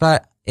priority,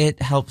 but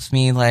it helps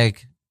me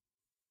like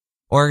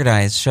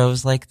organize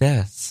shows like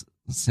this.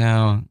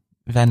 So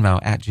Venmo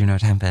at Juno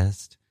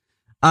Tempest.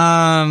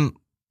 Now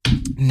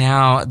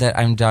that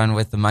I'm done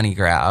with the money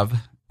grab,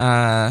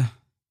 back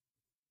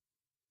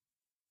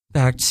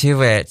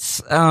to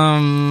it.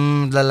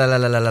 Then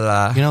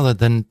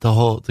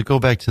to go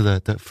back to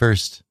the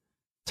first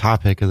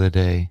topic of the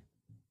day,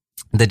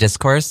 The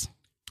discourse.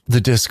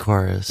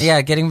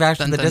 Yeah, getting back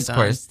to the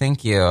discourse.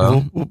 Thank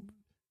you.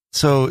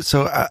 So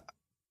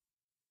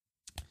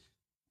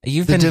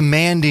You've the been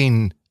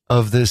demanding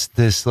of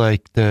this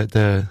like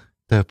the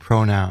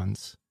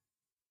pronouns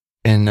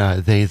and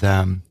they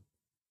them.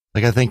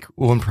 Like I think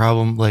one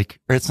problem, like,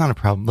 or it's not a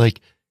problem,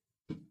 like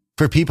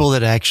for people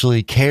that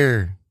actually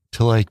care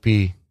to like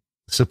be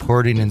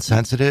supporting and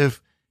sensitive,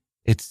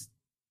 it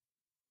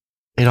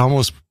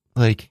almost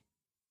like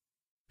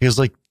feels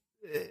like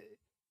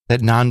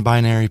that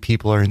non-binary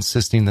people are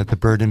insisting that the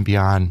burden be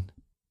on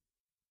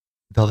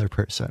the other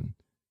person.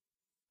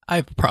 I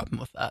have a problem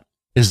with that.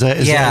 Is that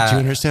do you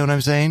understand what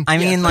I'm saying? I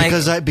mean,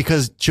 like,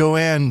 because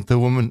Joanne, the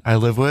woman I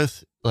live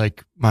with,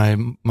 like my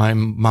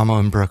mama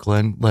in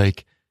Brooklyn,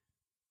 like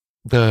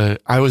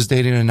I was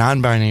dating a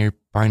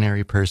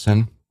non-binary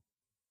person,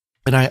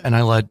 and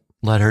I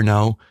let her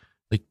know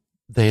like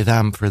they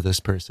them for this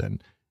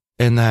person,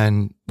 and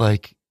then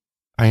like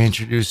I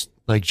introduced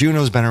like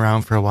Juno's been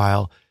around for a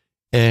while,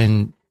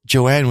 and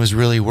Joanne was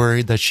really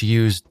worried that she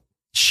used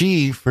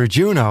she for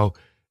Juno.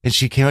 And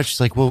she came up,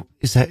 she's like, well,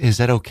 is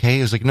that okay?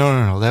 I was like,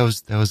 no. That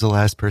was the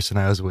last person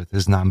I was with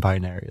is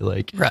non-binary.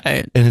 Like,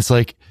 right. And it's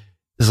like,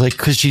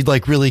 cause she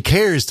like really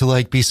cares to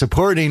like be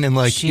supporting and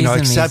like, she's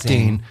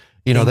accepting,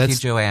 amazing. Thank you,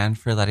 Joanne,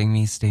 for letting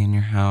me stay in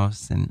your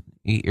house and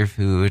eat your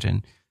food.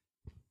 And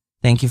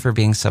thank you for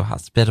being so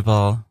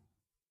hospitable.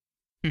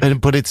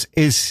 But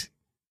it's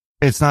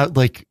not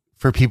like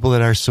for people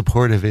that are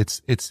supportive.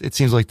 It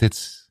seems like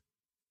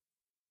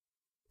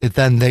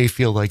then they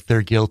feel like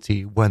they're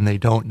guilty when they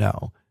don't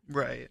know.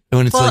 Right.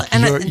 When it's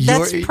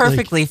that's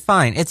perfectly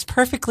fine. It's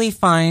perfectly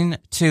fine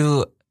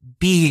to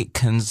be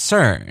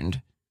concerned.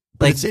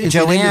 Like it's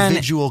Joanne, an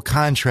individual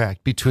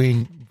contract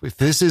between if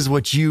this is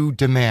what you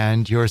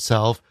demand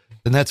yourself,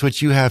 then that's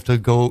what you have to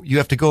go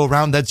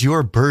around. That's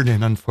your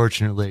burden,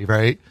 unfortunately,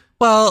 right?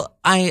 Well,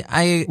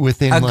 I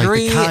within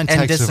agree like the context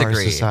and disagree. of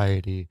our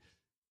society.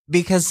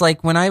 Because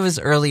like when I was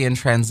early in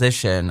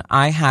transition,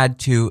 I had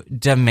to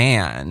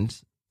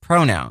demand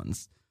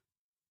pronouns.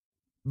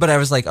 But I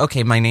was like,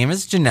 okay, my name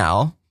is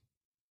Janelle.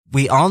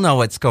 We all know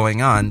what's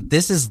going on.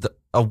 This is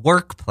a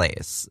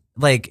workplace.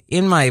 Like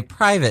in my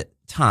private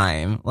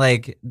time,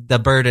 like the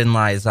burden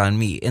lies on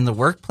me. In the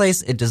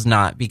workplace, it does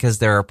not because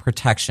there are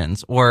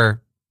protections,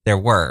 or there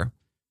were.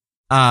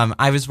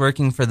 I was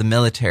working for the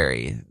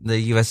military, the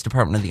U.S.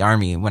 Department of the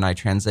Army, when I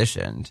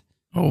transitioned.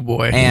 Oh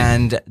boy.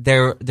 And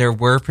there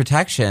were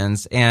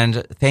protections.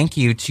 And thank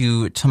you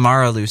to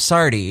Tamara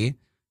Lusardi,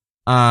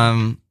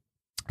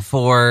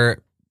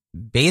 for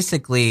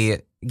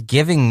basically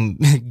giving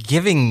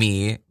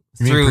me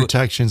through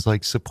protections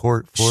like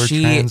support for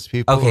trans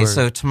people. Okay,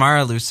 so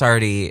Tamara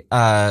Lusardi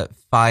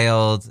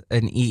filed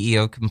an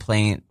EEO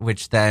complaint,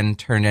 which then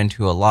turned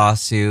into a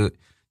lawsuit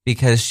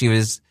because she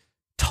was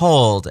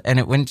told, and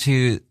it went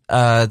to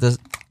the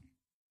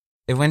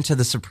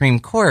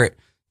Supreme Court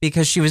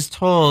because she was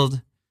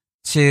told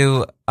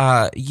to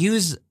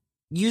use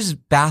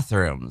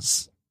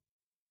bathrooms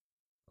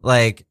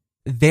like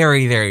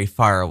very, very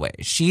far away.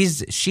 She's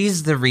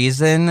the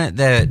reason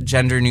that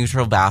gender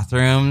neutral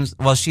bathrooms,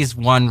 well, she's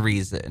one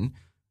reason,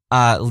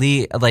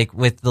 like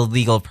with the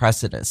legal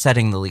precedent,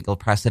 setting the legal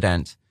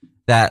precedent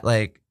that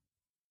like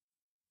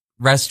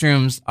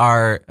restrooms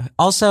are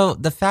also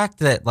the fact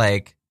that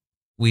like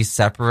we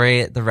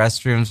separate the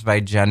restrooms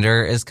by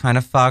gender is kind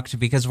of fucked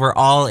because we're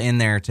all in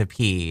there to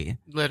pee.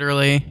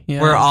 Literally.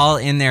 Yeah. We're all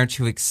in there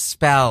to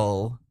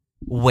expel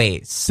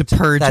waste, to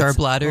purge That's our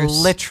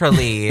bladders.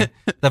 Literally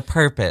the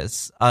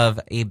purpose of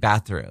a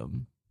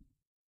bathroom.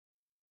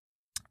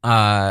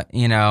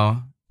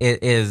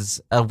 It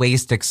is a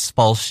waste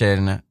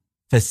expulsion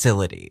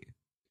facility.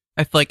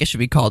 I feel like it should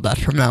be called that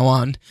from now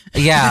on.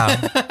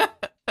 Yeah.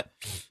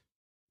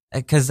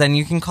 Because then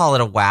you can call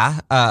it a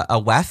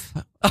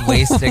WEF,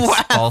 waste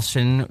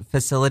expulsion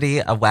facility,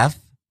 a WEF.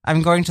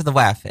 I'm going to the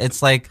WEF.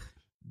 It's like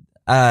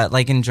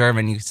in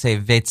German, you say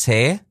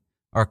WC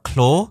or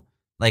Klo,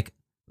 like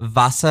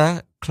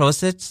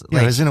Wasserkloset.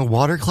 Yeah, isn't a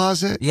water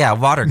closet? Yeah,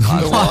 water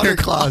closet. The water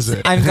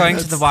closet. I'm going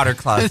to the water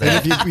closet.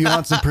 And if you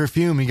want some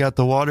perfume, you got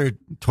the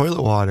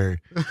toilet water.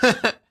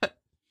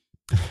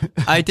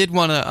 I did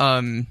want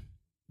to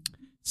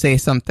say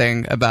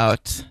something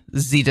about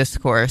Z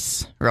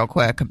Discourse real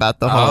quick about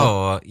the whole.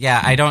 Oh, yeah,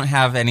 I don't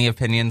have any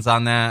opinions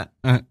on that.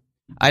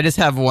 I just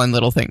have one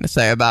little thing to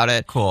say about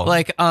it. Cool.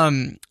 Like, I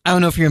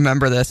don't know if you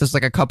remember this. It was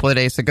like a couple of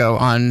days ago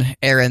on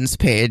Aaron's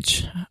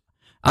page.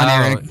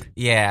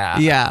 Yeah.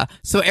 Yeah.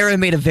 So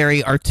Aaron made a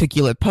very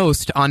articulate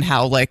post on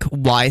how, like,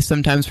 why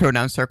sometimes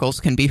pronoun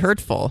circles can be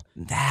hurtful.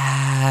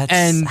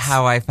 That's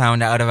how I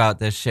found out about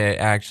this shit,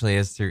 actually,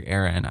 is through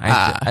Erin.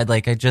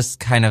 I just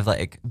kind of,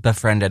 like,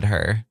 befriended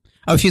her.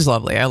 Oh, she's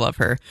lovely. I love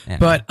her. Yeah.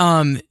 But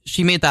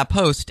she made that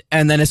post,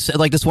 and then it's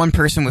like this one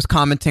person was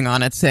commenting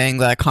on it saying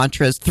that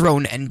Contra's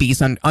thrown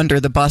NBs under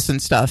the bus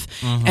and stuff.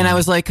 Mm-hmm. And I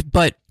was like,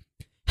 but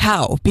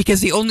how?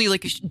 Because the only,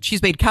 like,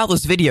 she's made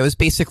countless videos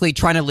basically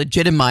trying to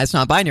legitimize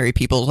non-binary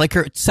people. Like,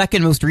 her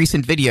second most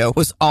recent video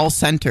was all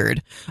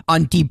centered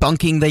on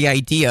debunking the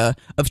idea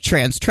of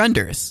trans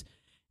trenders.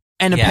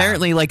 And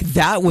apparently, like,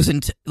 that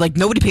wasn't, like,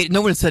 no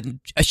one said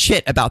a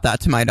shit about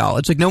that to my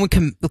knowledge. Like, no one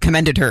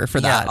commended her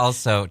for that. Yeah,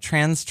 also,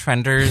 trans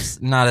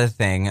trenders, not a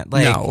thing.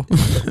 Like, No.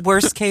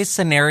 Worst case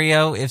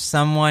scenario, if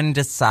someone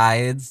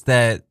decides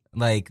that,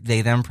 like,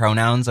 they, them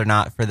pronouns are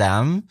not for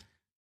them,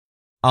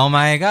 oh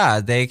my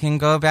God, they can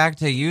go back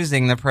to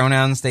using the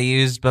pronouns they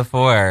used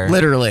before.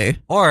 Literally.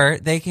 Or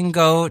they can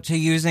go to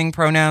using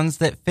pronouns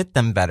that fit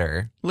them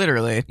better.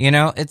 Literally. You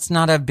know, it's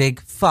not a big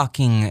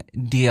fucking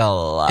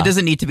deal. It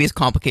doesn't need to be as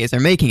complicated as they're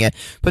making it.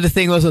 But the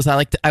thing was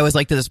I was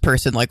like to this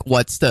person, like,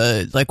 how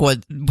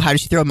did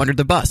she throw him under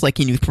the bus? Like,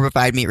 can you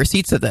provide me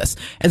receipts of this?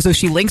 And so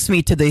she links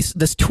me to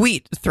this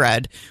tweet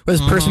thread where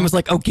this person was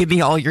like, oh, give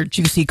me all your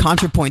juicy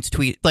ContraPoints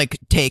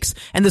takes.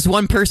 And this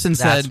one person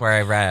said, that's where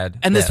I read.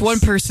 And this one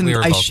person, We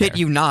were I both shit there.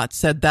 you not,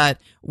 said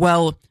that,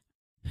 well,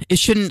 it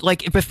shouldn't,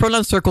 like, if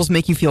pronoun circles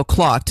make you feel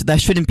clocked,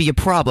 that shouldn't be a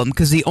problem,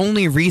 because the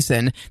only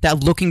reason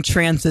that looking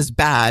trans is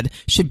bad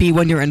should be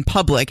when you're in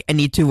public and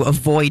need to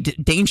avoid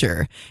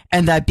danger.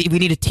 And that we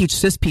need to teach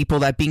cis people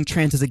that being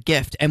trans is a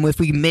gift. And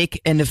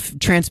if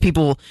trans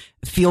people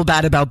feel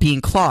bad about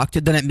being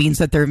clocked, then it means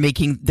that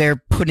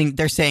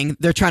they're saying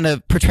they're trying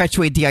to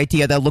perpetuate the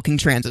idea that looking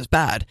trans is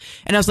bad.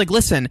 And I was like,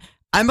 listen,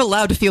 I'm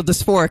allowed to feel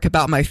dysphoric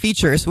about my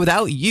features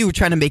without you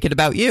trying to make it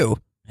about you.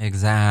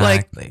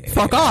 Exactly. Like,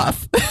 fuck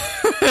off.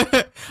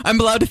 I'm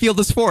allowed to feel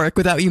dysphoric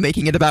without you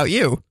making it about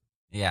you.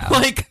 Yeah.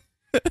 Like,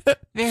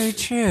 very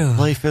true.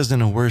 Life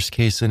isn't a worst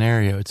case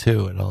scenario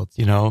too at all,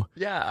 you know?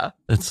 yeah.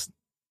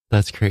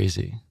 That's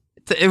crazy.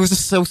 It was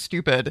just so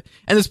stupid.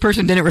 And this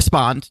person didn't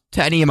respond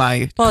to any of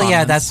my Well,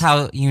 yeah, comments. that's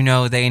how you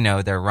know they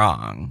know they're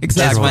wrong.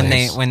 Exactly.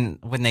 Just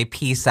when they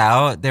peace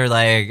out, they're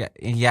like,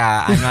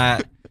 yeah, I'm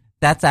not.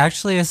 That's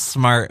actually a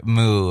smart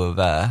move.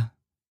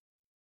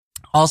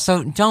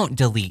 Also, don't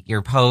delete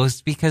your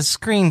post because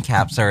screen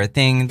caps are a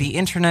thing. The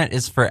internet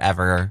is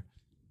forever.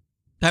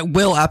 That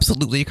will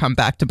absolutely come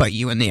back to bite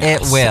you in the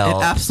It ass. will.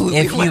 It absolutely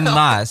if will. if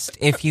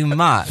you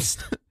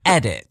must,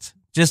 edit.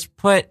 Just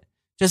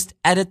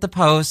edit the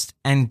post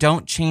and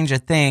don't change a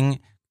thing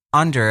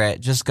under it.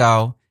 Just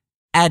go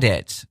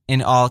edit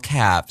in all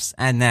caps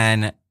and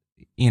then,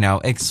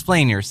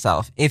 explain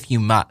yourself if you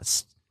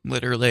must.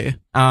 Literally.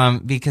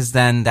 Because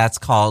then that's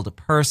called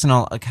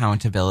personal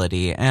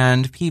accountability,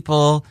 and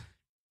people,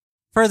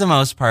 for the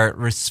most part,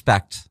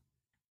 respect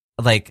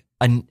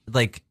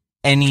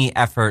any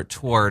effort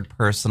toward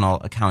personal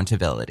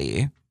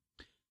accountability.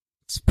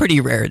 It's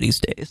pretty rare these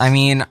days. I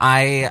mean,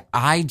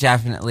 I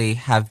definitely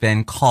have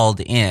been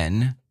called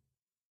in.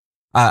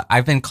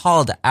 I've been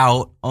called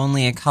out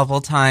only a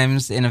couple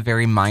times in a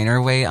very minor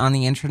way on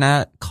the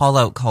internet. Call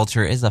out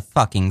culture is a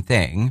fucking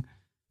thing.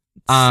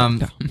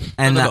 And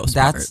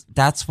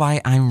that's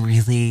why I'm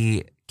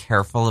really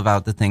careful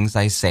about the things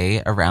I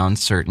say around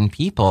certain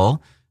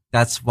people.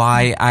 That's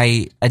why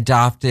I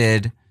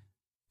adopted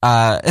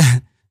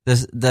the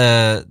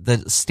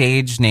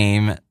stage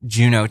name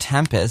Juno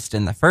Tempest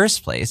in the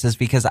first place, is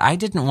because I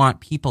didn't want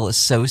people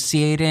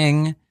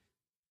associating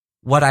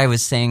what I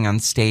was saying on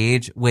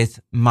stage with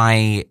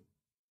my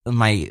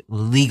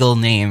legal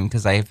name,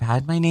 because I've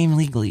had my name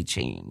legally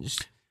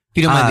changed. If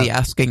you don't mind me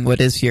asking,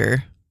 what is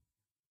your...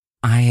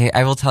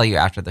 I will tell you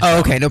after the show. Oh,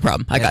 okay, no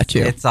problem. I got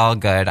you. It's all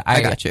good.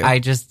 I got you. I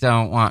just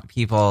don't want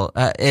people.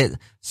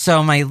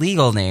 So my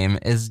legal name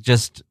is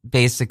just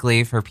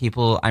basically for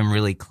people I'm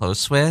really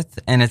close with,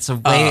 and it's a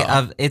way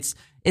of it's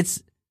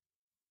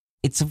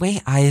a way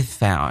I've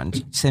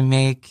found to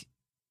make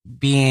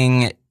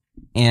being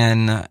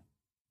in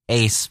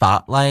a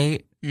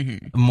spotlight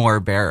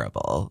more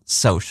bearable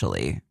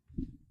socially.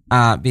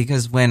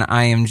 Because when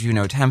I am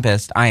Juno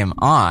Tempest, I am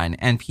on,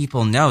 and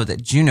people know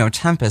that Juno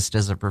Tempest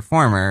is a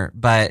performer,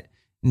 but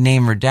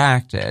name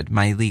redacted,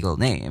 my legal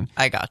name,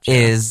 I got you.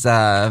 is,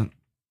 that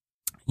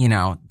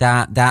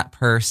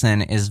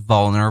person is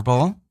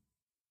vulnerable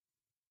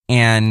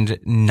and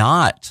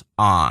not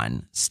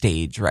on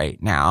stage right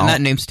now. And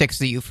that name sticks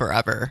to you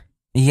forever.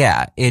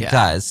 Yeah, it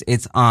does.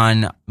 It's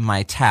on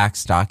my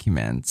tax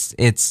documents.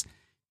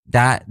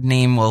 That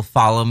name will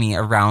follow me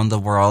around the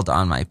world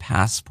on my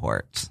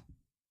passport.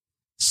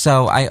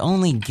 So I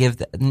only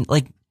give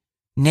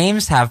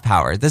names have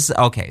power. This is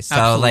okay. So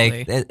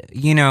Absolutely. like,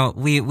 you know,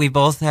 we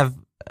both have,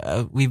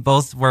 we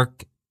both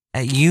work.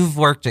 You've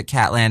worked at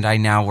Catland. I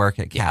now work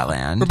at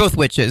Catland. We're both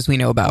witches. We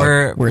know about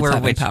words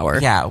having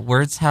power. Yeah,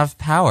 words have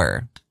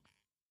power.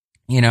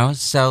 You know,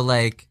 so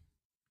like,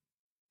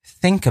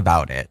 think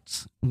about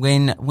it.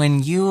 When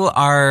you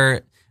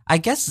are, I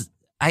guess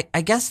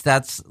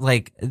that's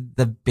like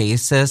the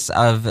basis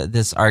of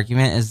this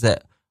argument is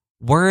that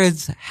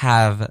words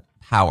have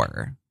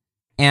power,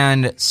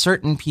 and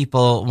certain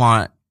people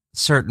want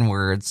certain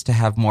words to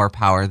have more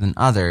power than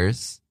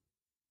others.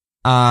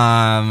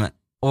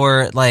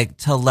 Or like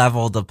to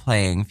level the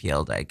playing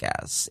field, I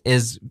guess,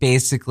 is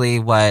basically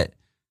what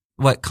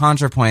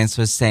ContraPoints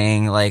was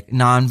saying. Like,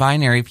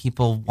 non-binary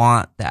people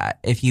want that.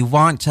 If you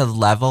want to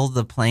level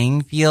the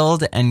playing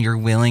field and you're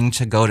willing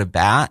to go to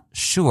bat,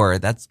 sure,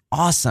 that's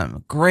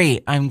awesome.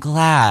 Great. I'm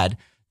glad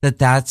that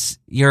that's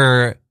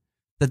your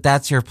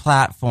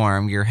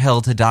platform, your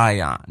hill to die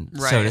on,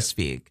 so to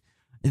speak.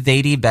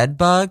 They'd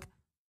bedbug,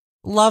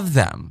 love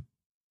them.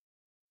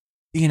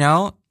 You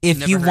know,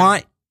 if you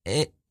want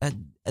it,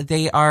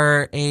 they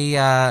are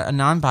a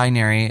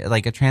non-binary,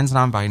 like a trans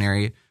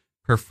non-binary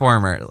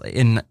performer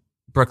in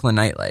Brooklyn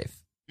nightlife.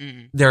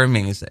 They're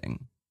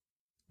amazing.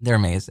 They're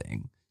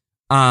amazing.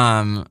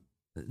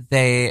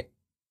 They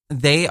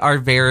are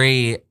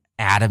very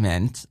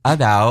adamant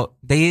about,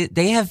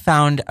 they have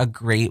found a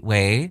great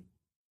way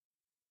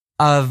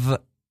of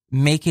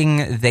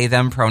making they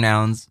them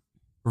pronouns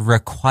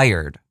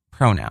required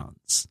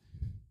pronouns,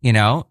 you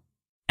know?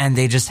 And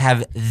they just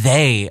have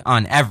they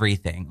on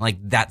everything. Like,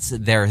 that's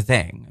their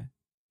thing.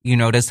 You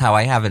notice how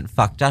I haven't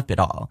fucked up at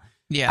all.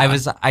 Yeah.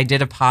 I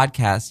did a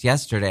podcast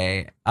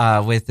yesterday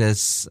with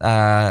this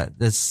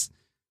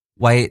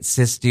white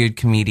cis dude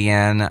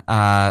comedian,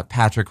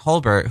 Patrick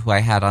Holbert, who I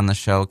had on the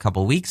show a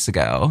couple weeks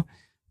ago.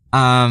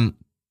 You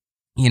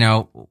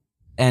know,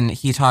 and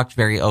he talked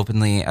very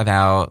openly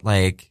about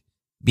like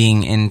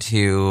being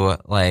into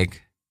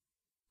like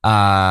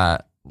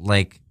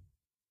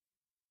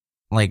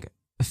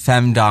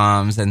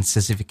femdoms and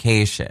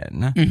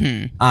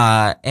sissification.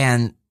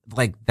 And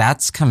like,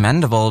 that's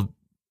commendable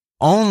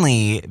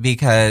only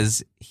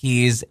because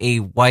he's a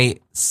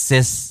white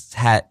cis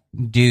het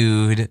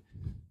dude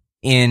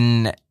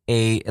in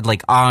a,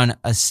 like, on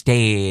a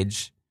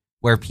stage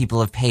where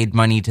people have paid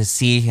money to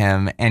see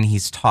him, and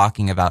he's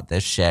talking about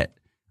this shit,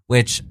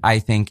 which I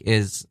think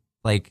is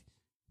like,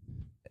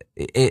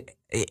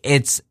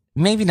 it's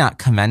maybe not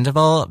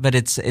commendable, but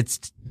it's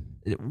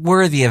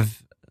worthy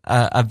of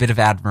a bit of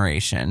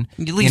admiration,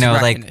 At least you know,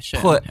 like at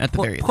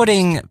the very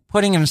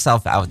putting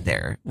himself out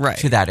there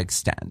to that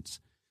extent,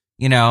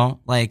 you know,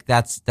 like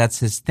that's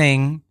his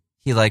thing.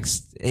 He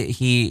likes,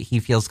 he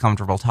feels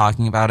comfortable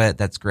talking about it.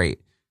 That's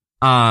great.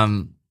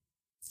 You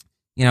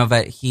know,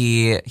 but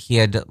he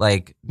had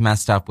like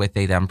messed up with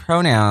they them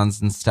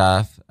pronouns and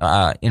stuff,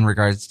 in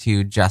regards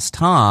to just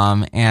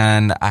Tom.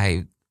 And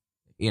I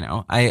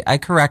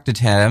corrected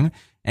him.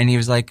 And he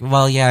was like,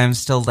 well, yeah, I'm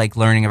still like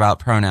learning about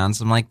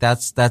pronouns. I'm like,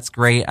 that's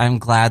great. I'm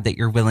glad that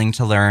you're willing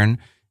to learn.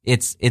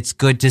 It's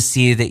good to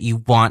see that you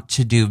want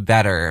to do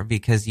better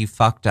because you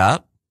fucked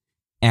up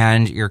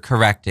and you're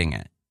correcting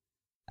it.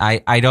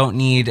 I don't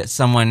need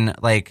someone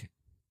like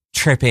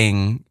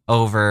tripping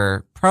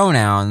over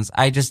pronouns.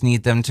 I just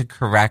need them to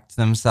correct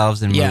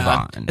themselves and move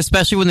on.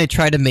 Especially when they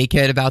try to make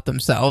it about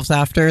themselves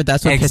after.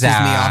 That's what pisses me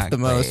off the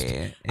most.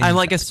 I'm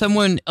like, if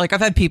someone, like,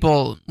 I've had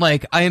people,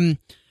 like, I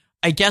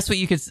guess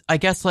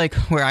like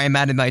where I am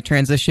at in my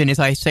transition is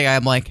I say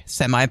I'm like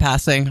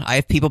semi-passing. I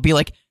have people be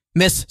like,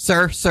 miss,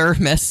 sir,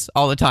 miss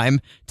all the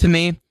time to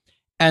me.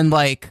 And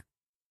like,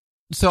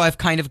 so I've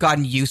kind of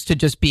gotten used to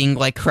just being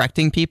like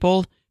correcting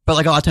people. But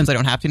like a lot of times I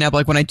don't have to now. But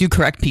like when I do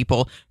correct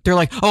people, they're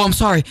like, oh, I'm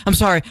sorry. I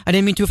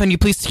didn't mean to offend you.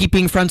 Please keep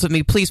being friends with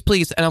me.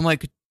 Please. And I'm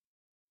like,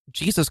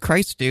 Jesus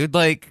Christ, dude.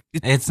 Like,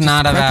 it's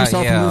not about you.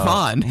 And move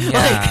on.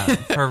 Yeah, like,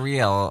 for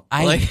real.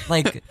 I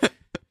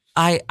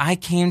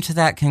came to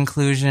that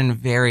conclusion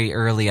very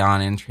early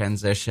on in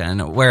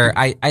transition where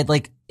I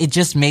like, it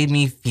just made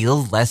me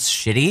feel less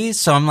shitty.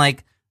 So I'm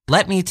like,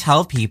 let me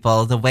tell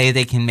people the way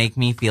they can make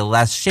me feel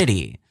less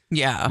shitty.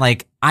 Yeah.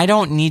 Like, I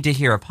don't need to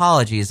hear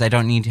apologies. I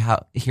don't need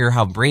to hear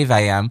how brave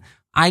I am.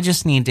 I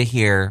just need to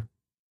hear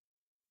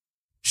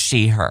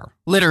she, her.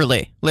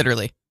 Literally.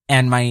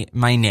 And my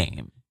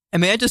name.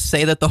 And may I just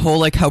say that the whole,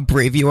 like, how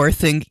brave you are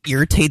thing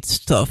irritates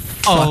the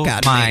fuck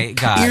out of me. Oh my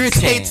God.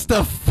 Irritates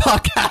the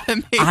fuck out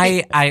of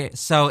me.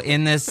 So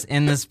in this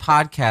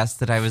podcast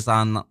that I was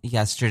on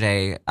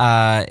yesterday,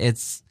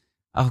 it's,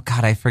 oh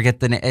God, I forget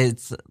the name.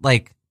 It's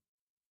like,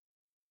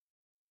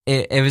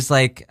 it was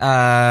like,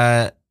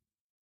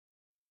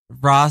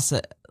 Ross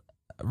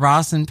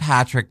and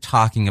Patrick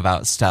talking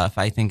about stuff,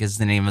 I think is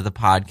the name of the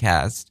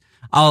podcast.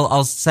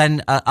 I'll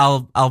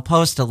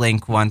post a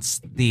link once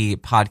the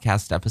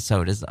podcast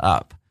episode is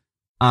up,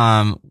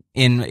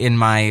 in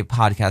my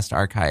podcast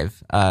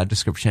archive,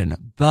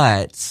 description.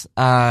 But,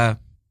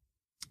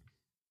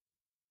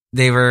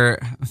 they were,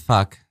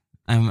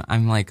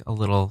 I'm like a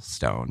little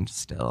stoned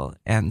still,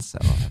 and so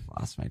I've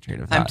lost my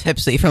train of thought. I'm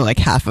tipsy from like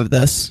half of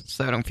this,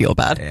 so I don't feel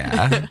bad.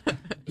 Yeah.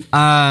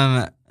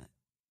 I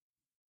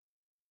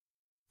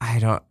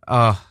don't.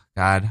 Oh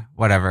God,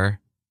 whatever.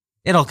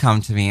 It'll come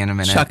to me in a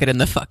minute. Chuck it in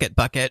the fuck it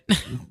bucket.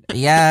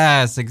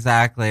 Yes,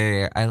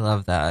 exactly. I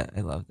love that.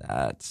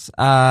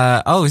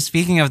 Oh,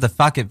 speaking of the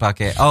fuck it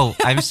bucket. Oh,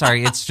 I'm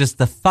sorry. It's just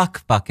the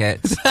fuck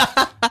bucket.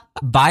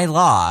 By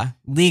law,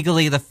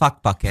 legally, the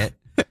fuck bucket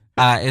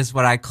is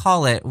what I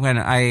call it when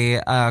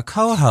I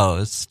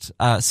co-host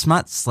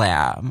Smut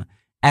Slam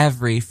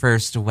every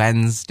first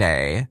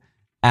Wednesday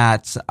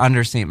at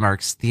Under St.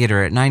 Mark's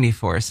Theater at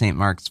 94 St.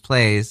 Mark's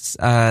Place.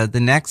 The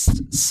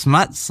next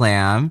Smut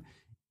Slam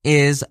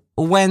is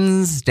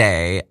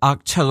Wednesday,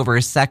 October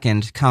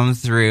 2nd. Come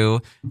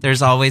through.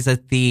 There's always a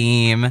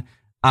theme.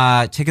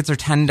 Tickets are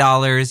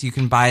 $10. You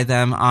can buy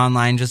them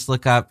online. Just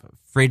look up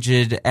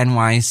Frigid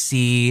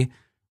NYC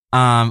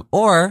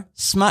or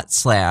Smut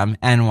Slam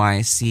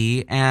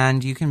NYC,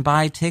 and you can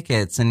buy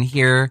tickets and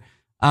hear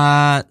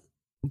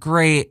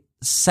great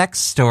sex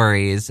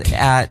stories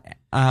at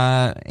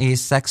a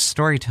sex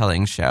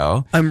storytelling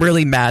show. I'm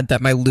really mad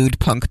that my lewd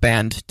punk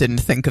band didn't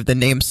think of the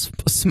name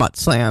Smut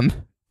Slam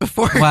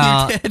before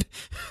Well, you did.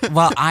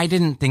 Well, I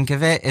didn't think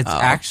of it. It's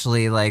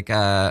actually like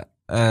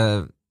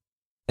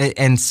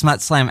and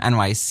Smut Slam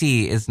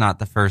NYC is not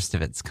the first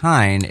of its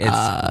kind.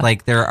 It's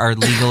like there are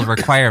legal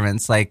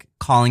requirements, like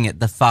calling it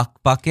the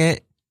fuck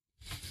bucket.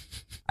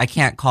 I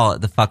can't call it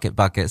the fuck it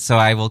bucket, so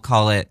I will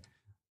call it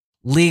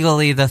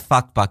legally the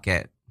fuck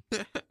bucket.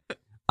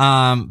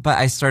 But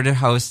I started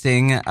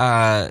hosting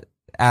at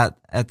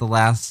the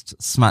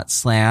last Smut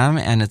Slam,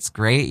 and it's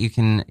great. You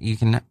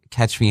can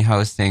catch me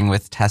hosting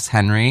with Tess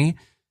Henry.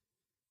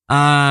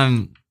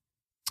 And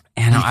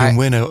You can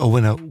win a.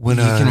 you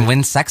can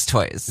win sex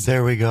toys.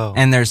 There we go.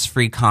 And there's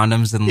free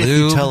condoms and if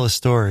lube. you tell a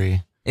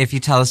story. If you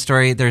tell a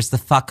story, there's the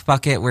fuck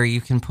bucket where you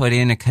can put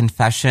in a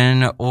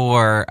confession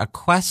or a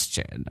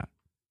question,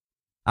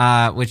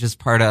 which is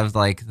part of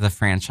like the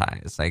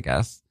franchise, I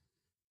guess.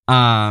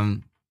 I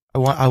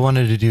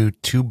wanted to do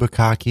to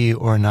bukkake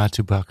or not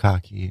to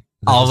bukkake.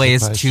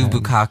 Always to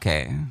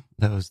bukkake.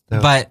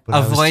 But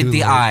avoid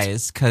the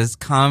eyes, because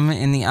cum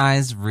in the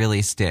eyes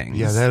really stings.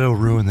 Yeah, that'll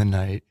ruin the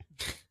night.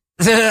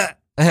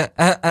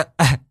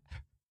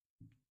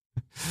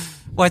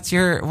 What's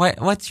your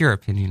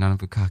opinion on a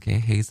bukkake,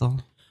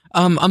 Hazel?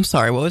 I'm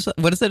sorry.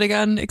 What is it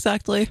again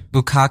exactly?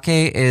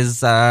 Bukkake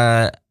is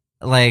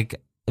like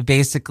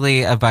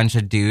basically a bunch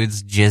of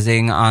dudes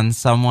jizzing on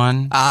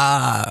someone.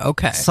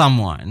 Okay.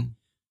 Someone.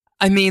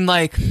 I mean,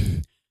 like,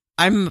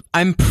 I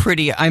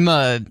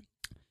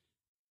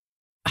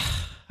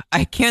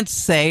can't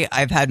say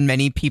I've had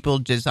many people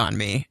jizz on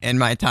me in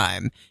my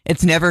time.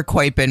 It's never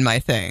quite been my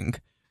thing.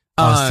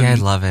 Oh, see, I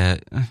love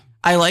it.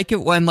 I like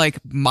it when, like,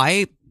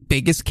 my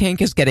biggest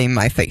kink is getting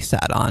my face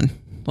sat on.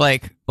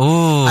 Like,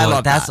 ooh, I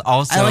love that's that.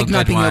 also I like a good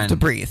not being one. able to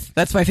breathe.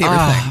 That's my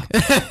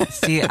favorite thing.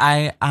 See,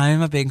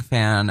 I'm a big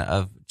fan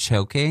of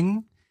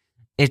choking.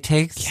 It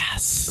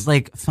takes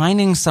like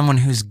finding someone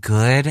who's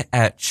good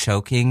at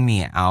choking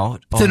me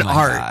out. It's an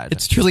art. God.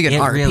 It's truly an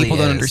art. Really People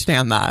don't is.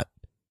 understand that.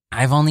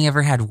 I've only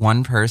ever had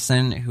one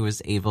person who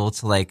was able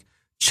to like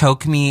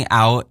choke me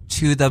out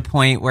to the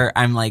point where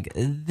I'm like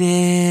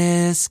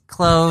this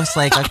close,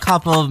 like a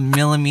couple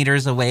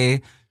millimeters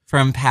away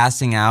from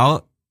passing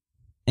out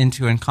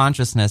into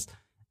unconsciousness,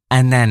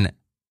 and then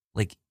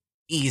like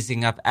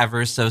easing up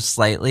ever so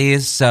slightly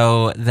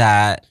so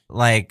that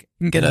like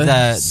You can get a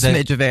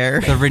smidge of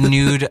air. the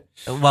renewed,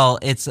 well,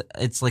 it's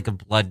like a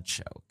blood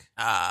choke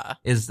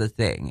is the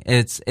thing.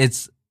 It's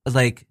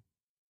like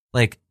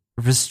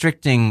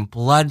restricting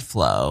blood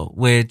flow,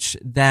 which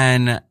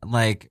then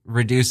like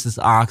reduces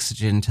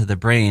oxygen to the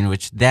brain,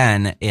 which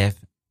then, if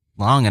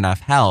long enough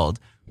held,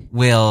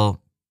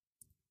 will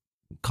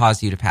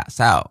cause you to pass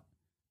out,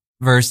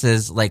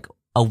 versus like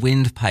a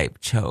windpipe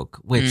choke,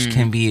 which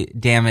can be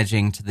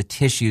damaging to the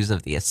tissues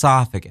of the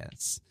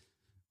esophagus,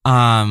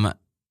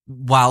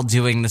 while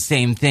doing the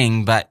same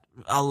thing, but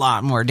a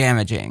lot more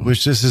damaging.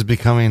 Which this is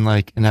becoming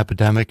like an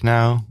epidemic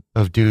now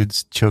of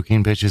dudes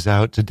choking bitches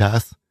out to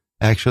death.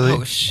 Actually,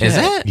 Oh shit! Is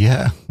it?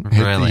 yeah,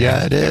 Really?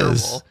 yeah, it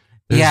is. Terrible.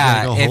 There's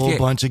Yeah, like if a whole you-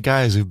 bunch of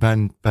guys who've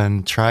been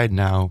tried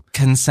now.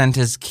 Consent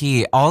is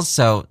key.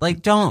 Also,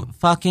 like, don't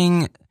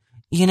fucking,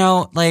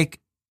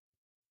 like,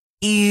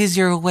 ease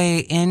your way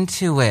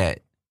into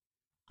it.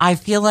 I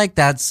feel like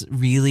that's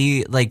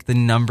really like the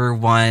number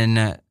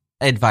one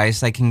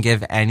advice I can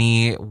give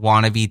any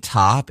wannabe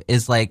top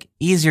is like,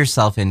 ease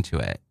yourself into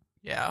it.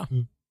 Yeah.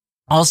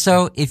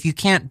 Also, if you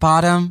can't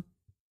bottom,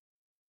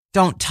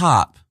 don't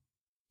top.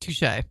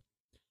 Touche.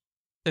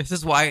 This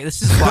is why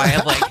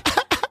I like.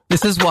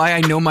 This is why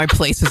I know my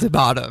place is a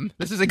bottom.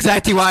 This is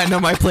exactly why I know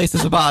my place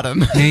is a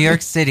bottom. New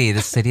York City,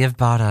 the city of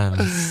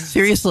bottoms.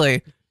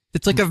 Seriously,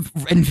 it's like a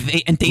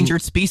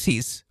endangered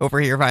species over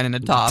here finding a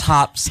top.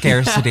 Top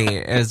scarcity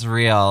is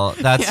real.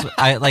 That's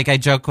I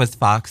joke with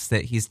Fox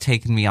that he's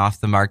taken me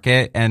off the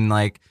market and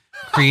like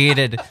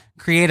created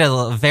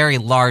a very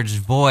large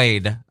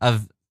void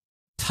of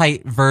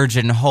tight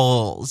virgin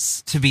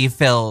holes to be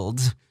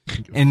filled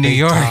in New Big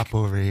York. top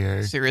over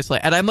here. Seriously.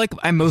 And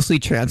I'm mostly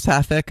trans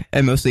sapphic.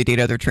 I mostly date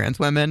other trans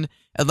women.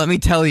 And let me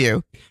tell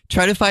you,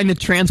 try to find a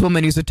trans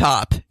woman who's a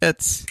top.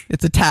 It's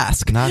a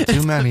task. Not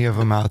too many of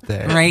them out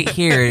there. Right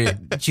here,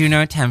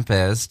 Juno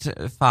Tempest.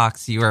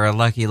 Fox, you are a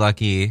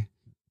lucky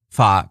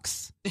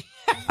fox.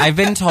 I've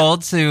been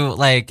told to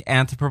like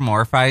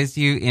anthropomorphize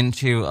you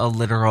into a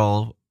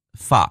literal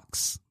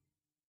fox.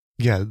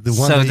 Yeah, the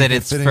one So that, that you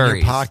it's could fit in your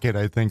furries. pocket,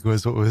 I think,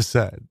 was what was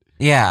said.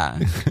 Yeah.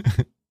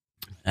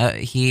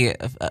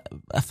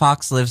 A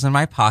fox lives in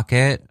my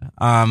pocket.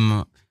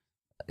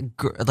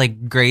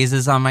 Like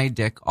grazes on my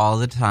dick all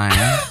the time.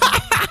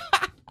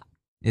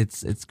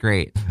 It's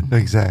great.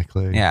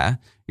 Exactly. Yeah.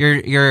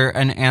 You're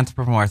an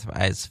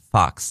anthropomorphized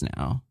fox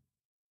now.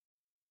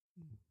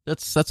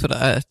 That's what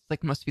it's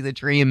like. Must be the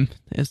dream.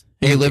 Is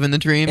you live in the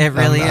dream? It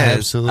really is.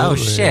 Absolutely. Oh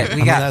shit.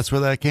 That's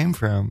where that came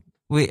from.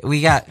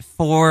 We got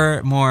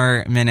 4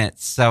 more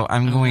minutes, so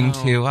I'm going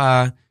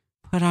to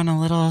put on a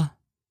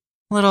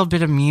little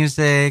bit of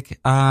music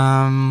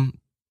to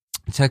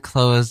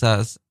close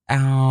us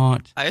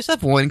out. I just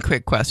have one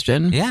quick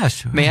question. Yeah,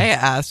 sure. May I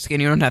ask,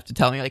 and you don't have to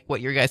tell me like what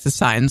your guys'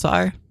 signs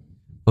are?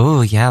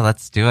 Oh yeah,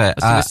 let's do it.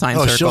 Let's do the sign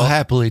circle. She'll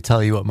happily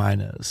tell you what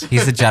mine is.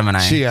 He's a Gemini.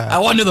 I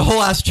want to know the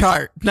whole ass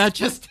chart, not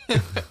just.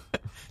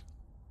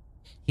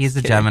 He's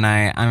a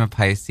Gemini. I'm a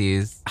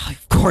Pisces.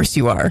 Of course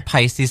you are.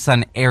 Pisces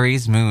sun,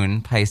 Aries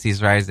moon,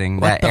 Pisces rising.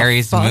 What that the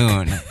Aries fuck?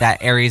 moon. That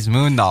Aries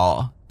moon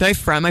doll.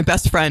 My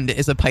best friend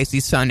is a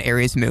Pisces sun,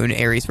 Aries moon,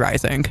 Aries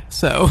rising.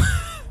 So,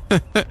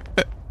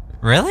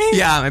 Really?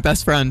 yeah, my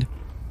best friend.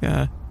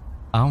 Yeah.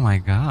 Oh my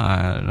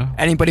god.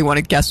 Anybody want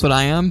to guess what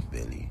I am?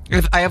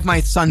 I have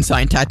my sun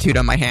sign tattooed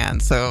on my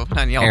hand, so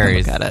and y'all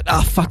Aries. can look at it.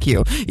 Oh, fuck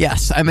you.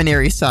 Yes, I'm an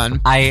Aries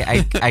sun.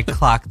 I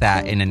clock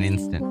that in an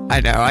instant. I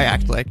know, I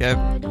act like it.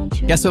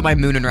 Guess what my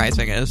moon and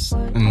rising is?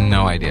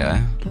 No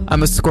idea.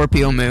 I'm a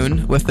Scorpio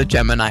moon with a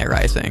Gemini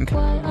rising.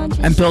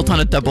 I'm built on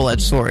a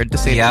double-edged sword, to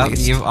say the Yep,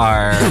 least. you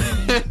are.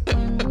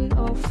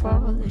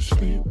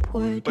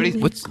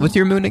 What's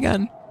your moon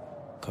again?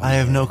 I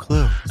have no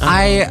clue.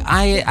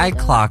 I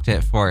clocked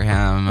it for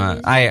him.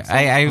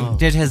 I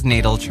did his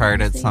natal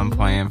chart at some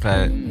point,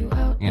 but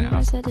you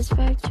know.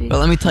 But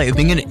let me tell you,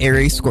 being an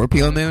Aries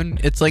Scorpio moon,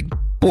 it's like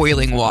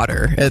boiling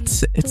water.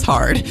 It's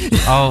hard.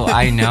 Oh,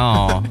 I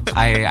know.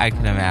 I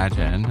can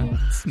imagine.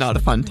 It's not a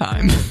fun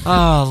time.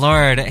 Oh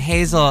Lord,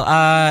 Hazel.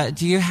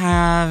 Do you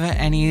have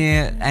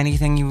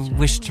anything you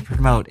wish to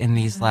promote in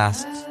these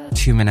last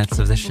 2 minutes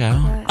of the show?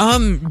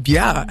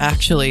 Yeah,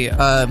 actually,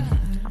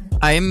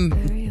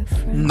 I'm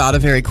not a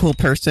very cool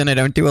person. I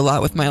don't do a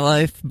lot with my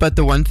life, but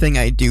the one thing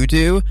I do,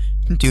 Doo-doo.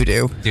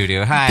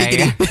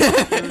 Hi.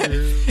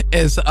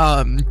 is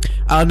I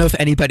don't know if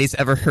anybody's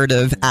ever heard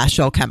of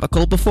Ashell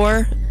Chemical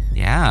before.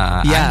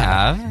 Yeah,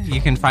 Yeah. I have. You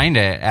can find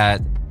it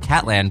at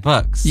Catland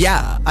Books.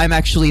 Yeah, I'm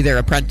actually their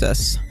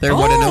apprentice. Their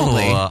one and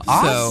only.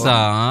 Awesome.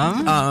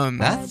 So,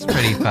 that's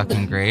pretty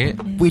fucking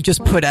great. we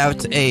just put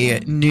out a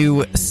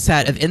new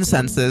set of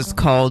incenses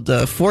called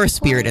Forest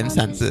Spirit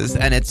Incenses,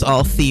 and it's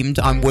all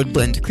themed on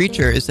woodland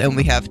creatures. And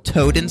we have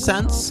toad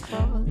incense,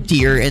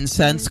 deer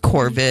incense,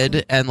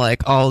 corvid, and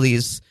like all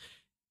these,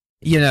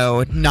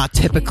 not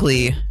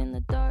typically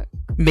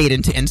made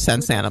into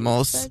incense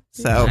animals.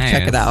 So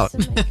check it out.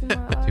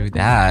 Do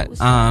that.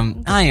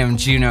 I am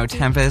Juno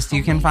Tempest.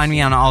 You can find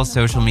me on all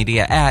social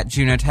media at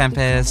Juno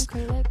Tempest.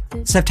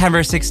 September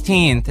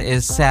 16th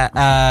is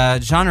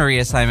genre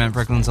reassignment,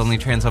 Brooklyn's only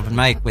trans open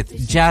mic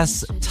with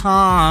Jess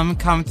Tom.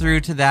 Come through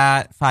to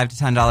that. $5 to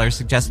 $10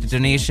 suggested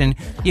donation.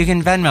 You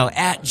can Venmo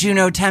at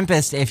Juno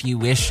Tempest if you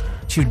wish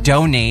to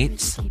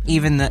donate,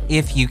 even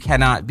if you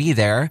cannot be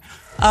there.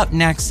 Up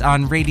next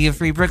on Radio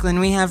Free Brooklyn,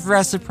 we have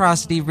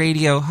Reciprocity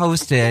Radio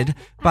hosted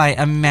by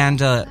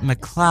Amanda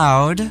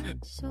McLeod.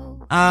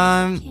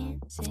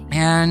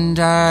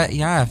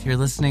 If you're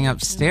listening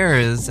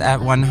upstairs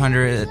at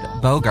 100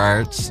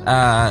 Bogart,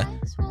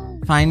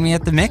 find me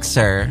at the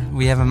Mixer.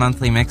 We have a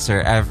monthly Mixer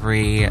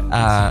every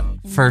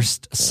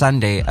first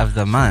Sunday of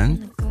the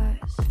month.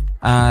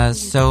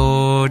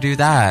 So do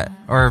that.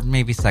 Or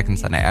maybe second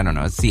Sunday. I don't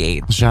know. It's the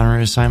 8th.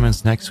 Genre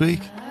assignments next week?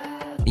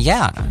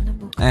 Yeah.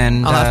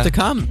 And I'll have to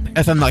come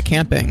if I'm not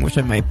camping, which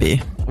I might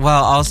be.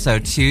 well, also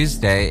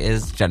Tuesday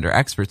is Gender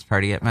Experts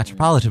Party at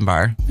Metropolitan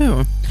Bar.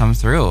 Oh. Come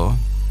through.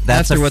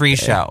 That's After a what free they-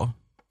 show.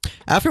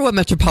 After what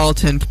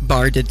Metropolitan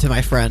Bar did to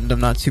my friend, I'm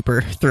not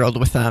super thrilled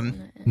with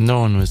them.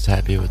 No one was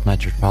happy with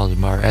Metropolitan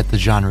Bar at the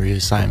genre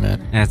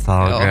assignment. It's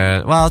all Well.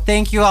 good. Well,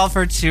 thank you all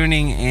for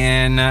tuning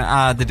in.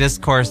 The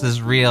discourse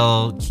is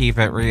real. Keep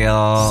it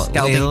real.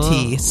 Scalding We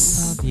tea.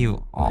 love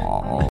you all.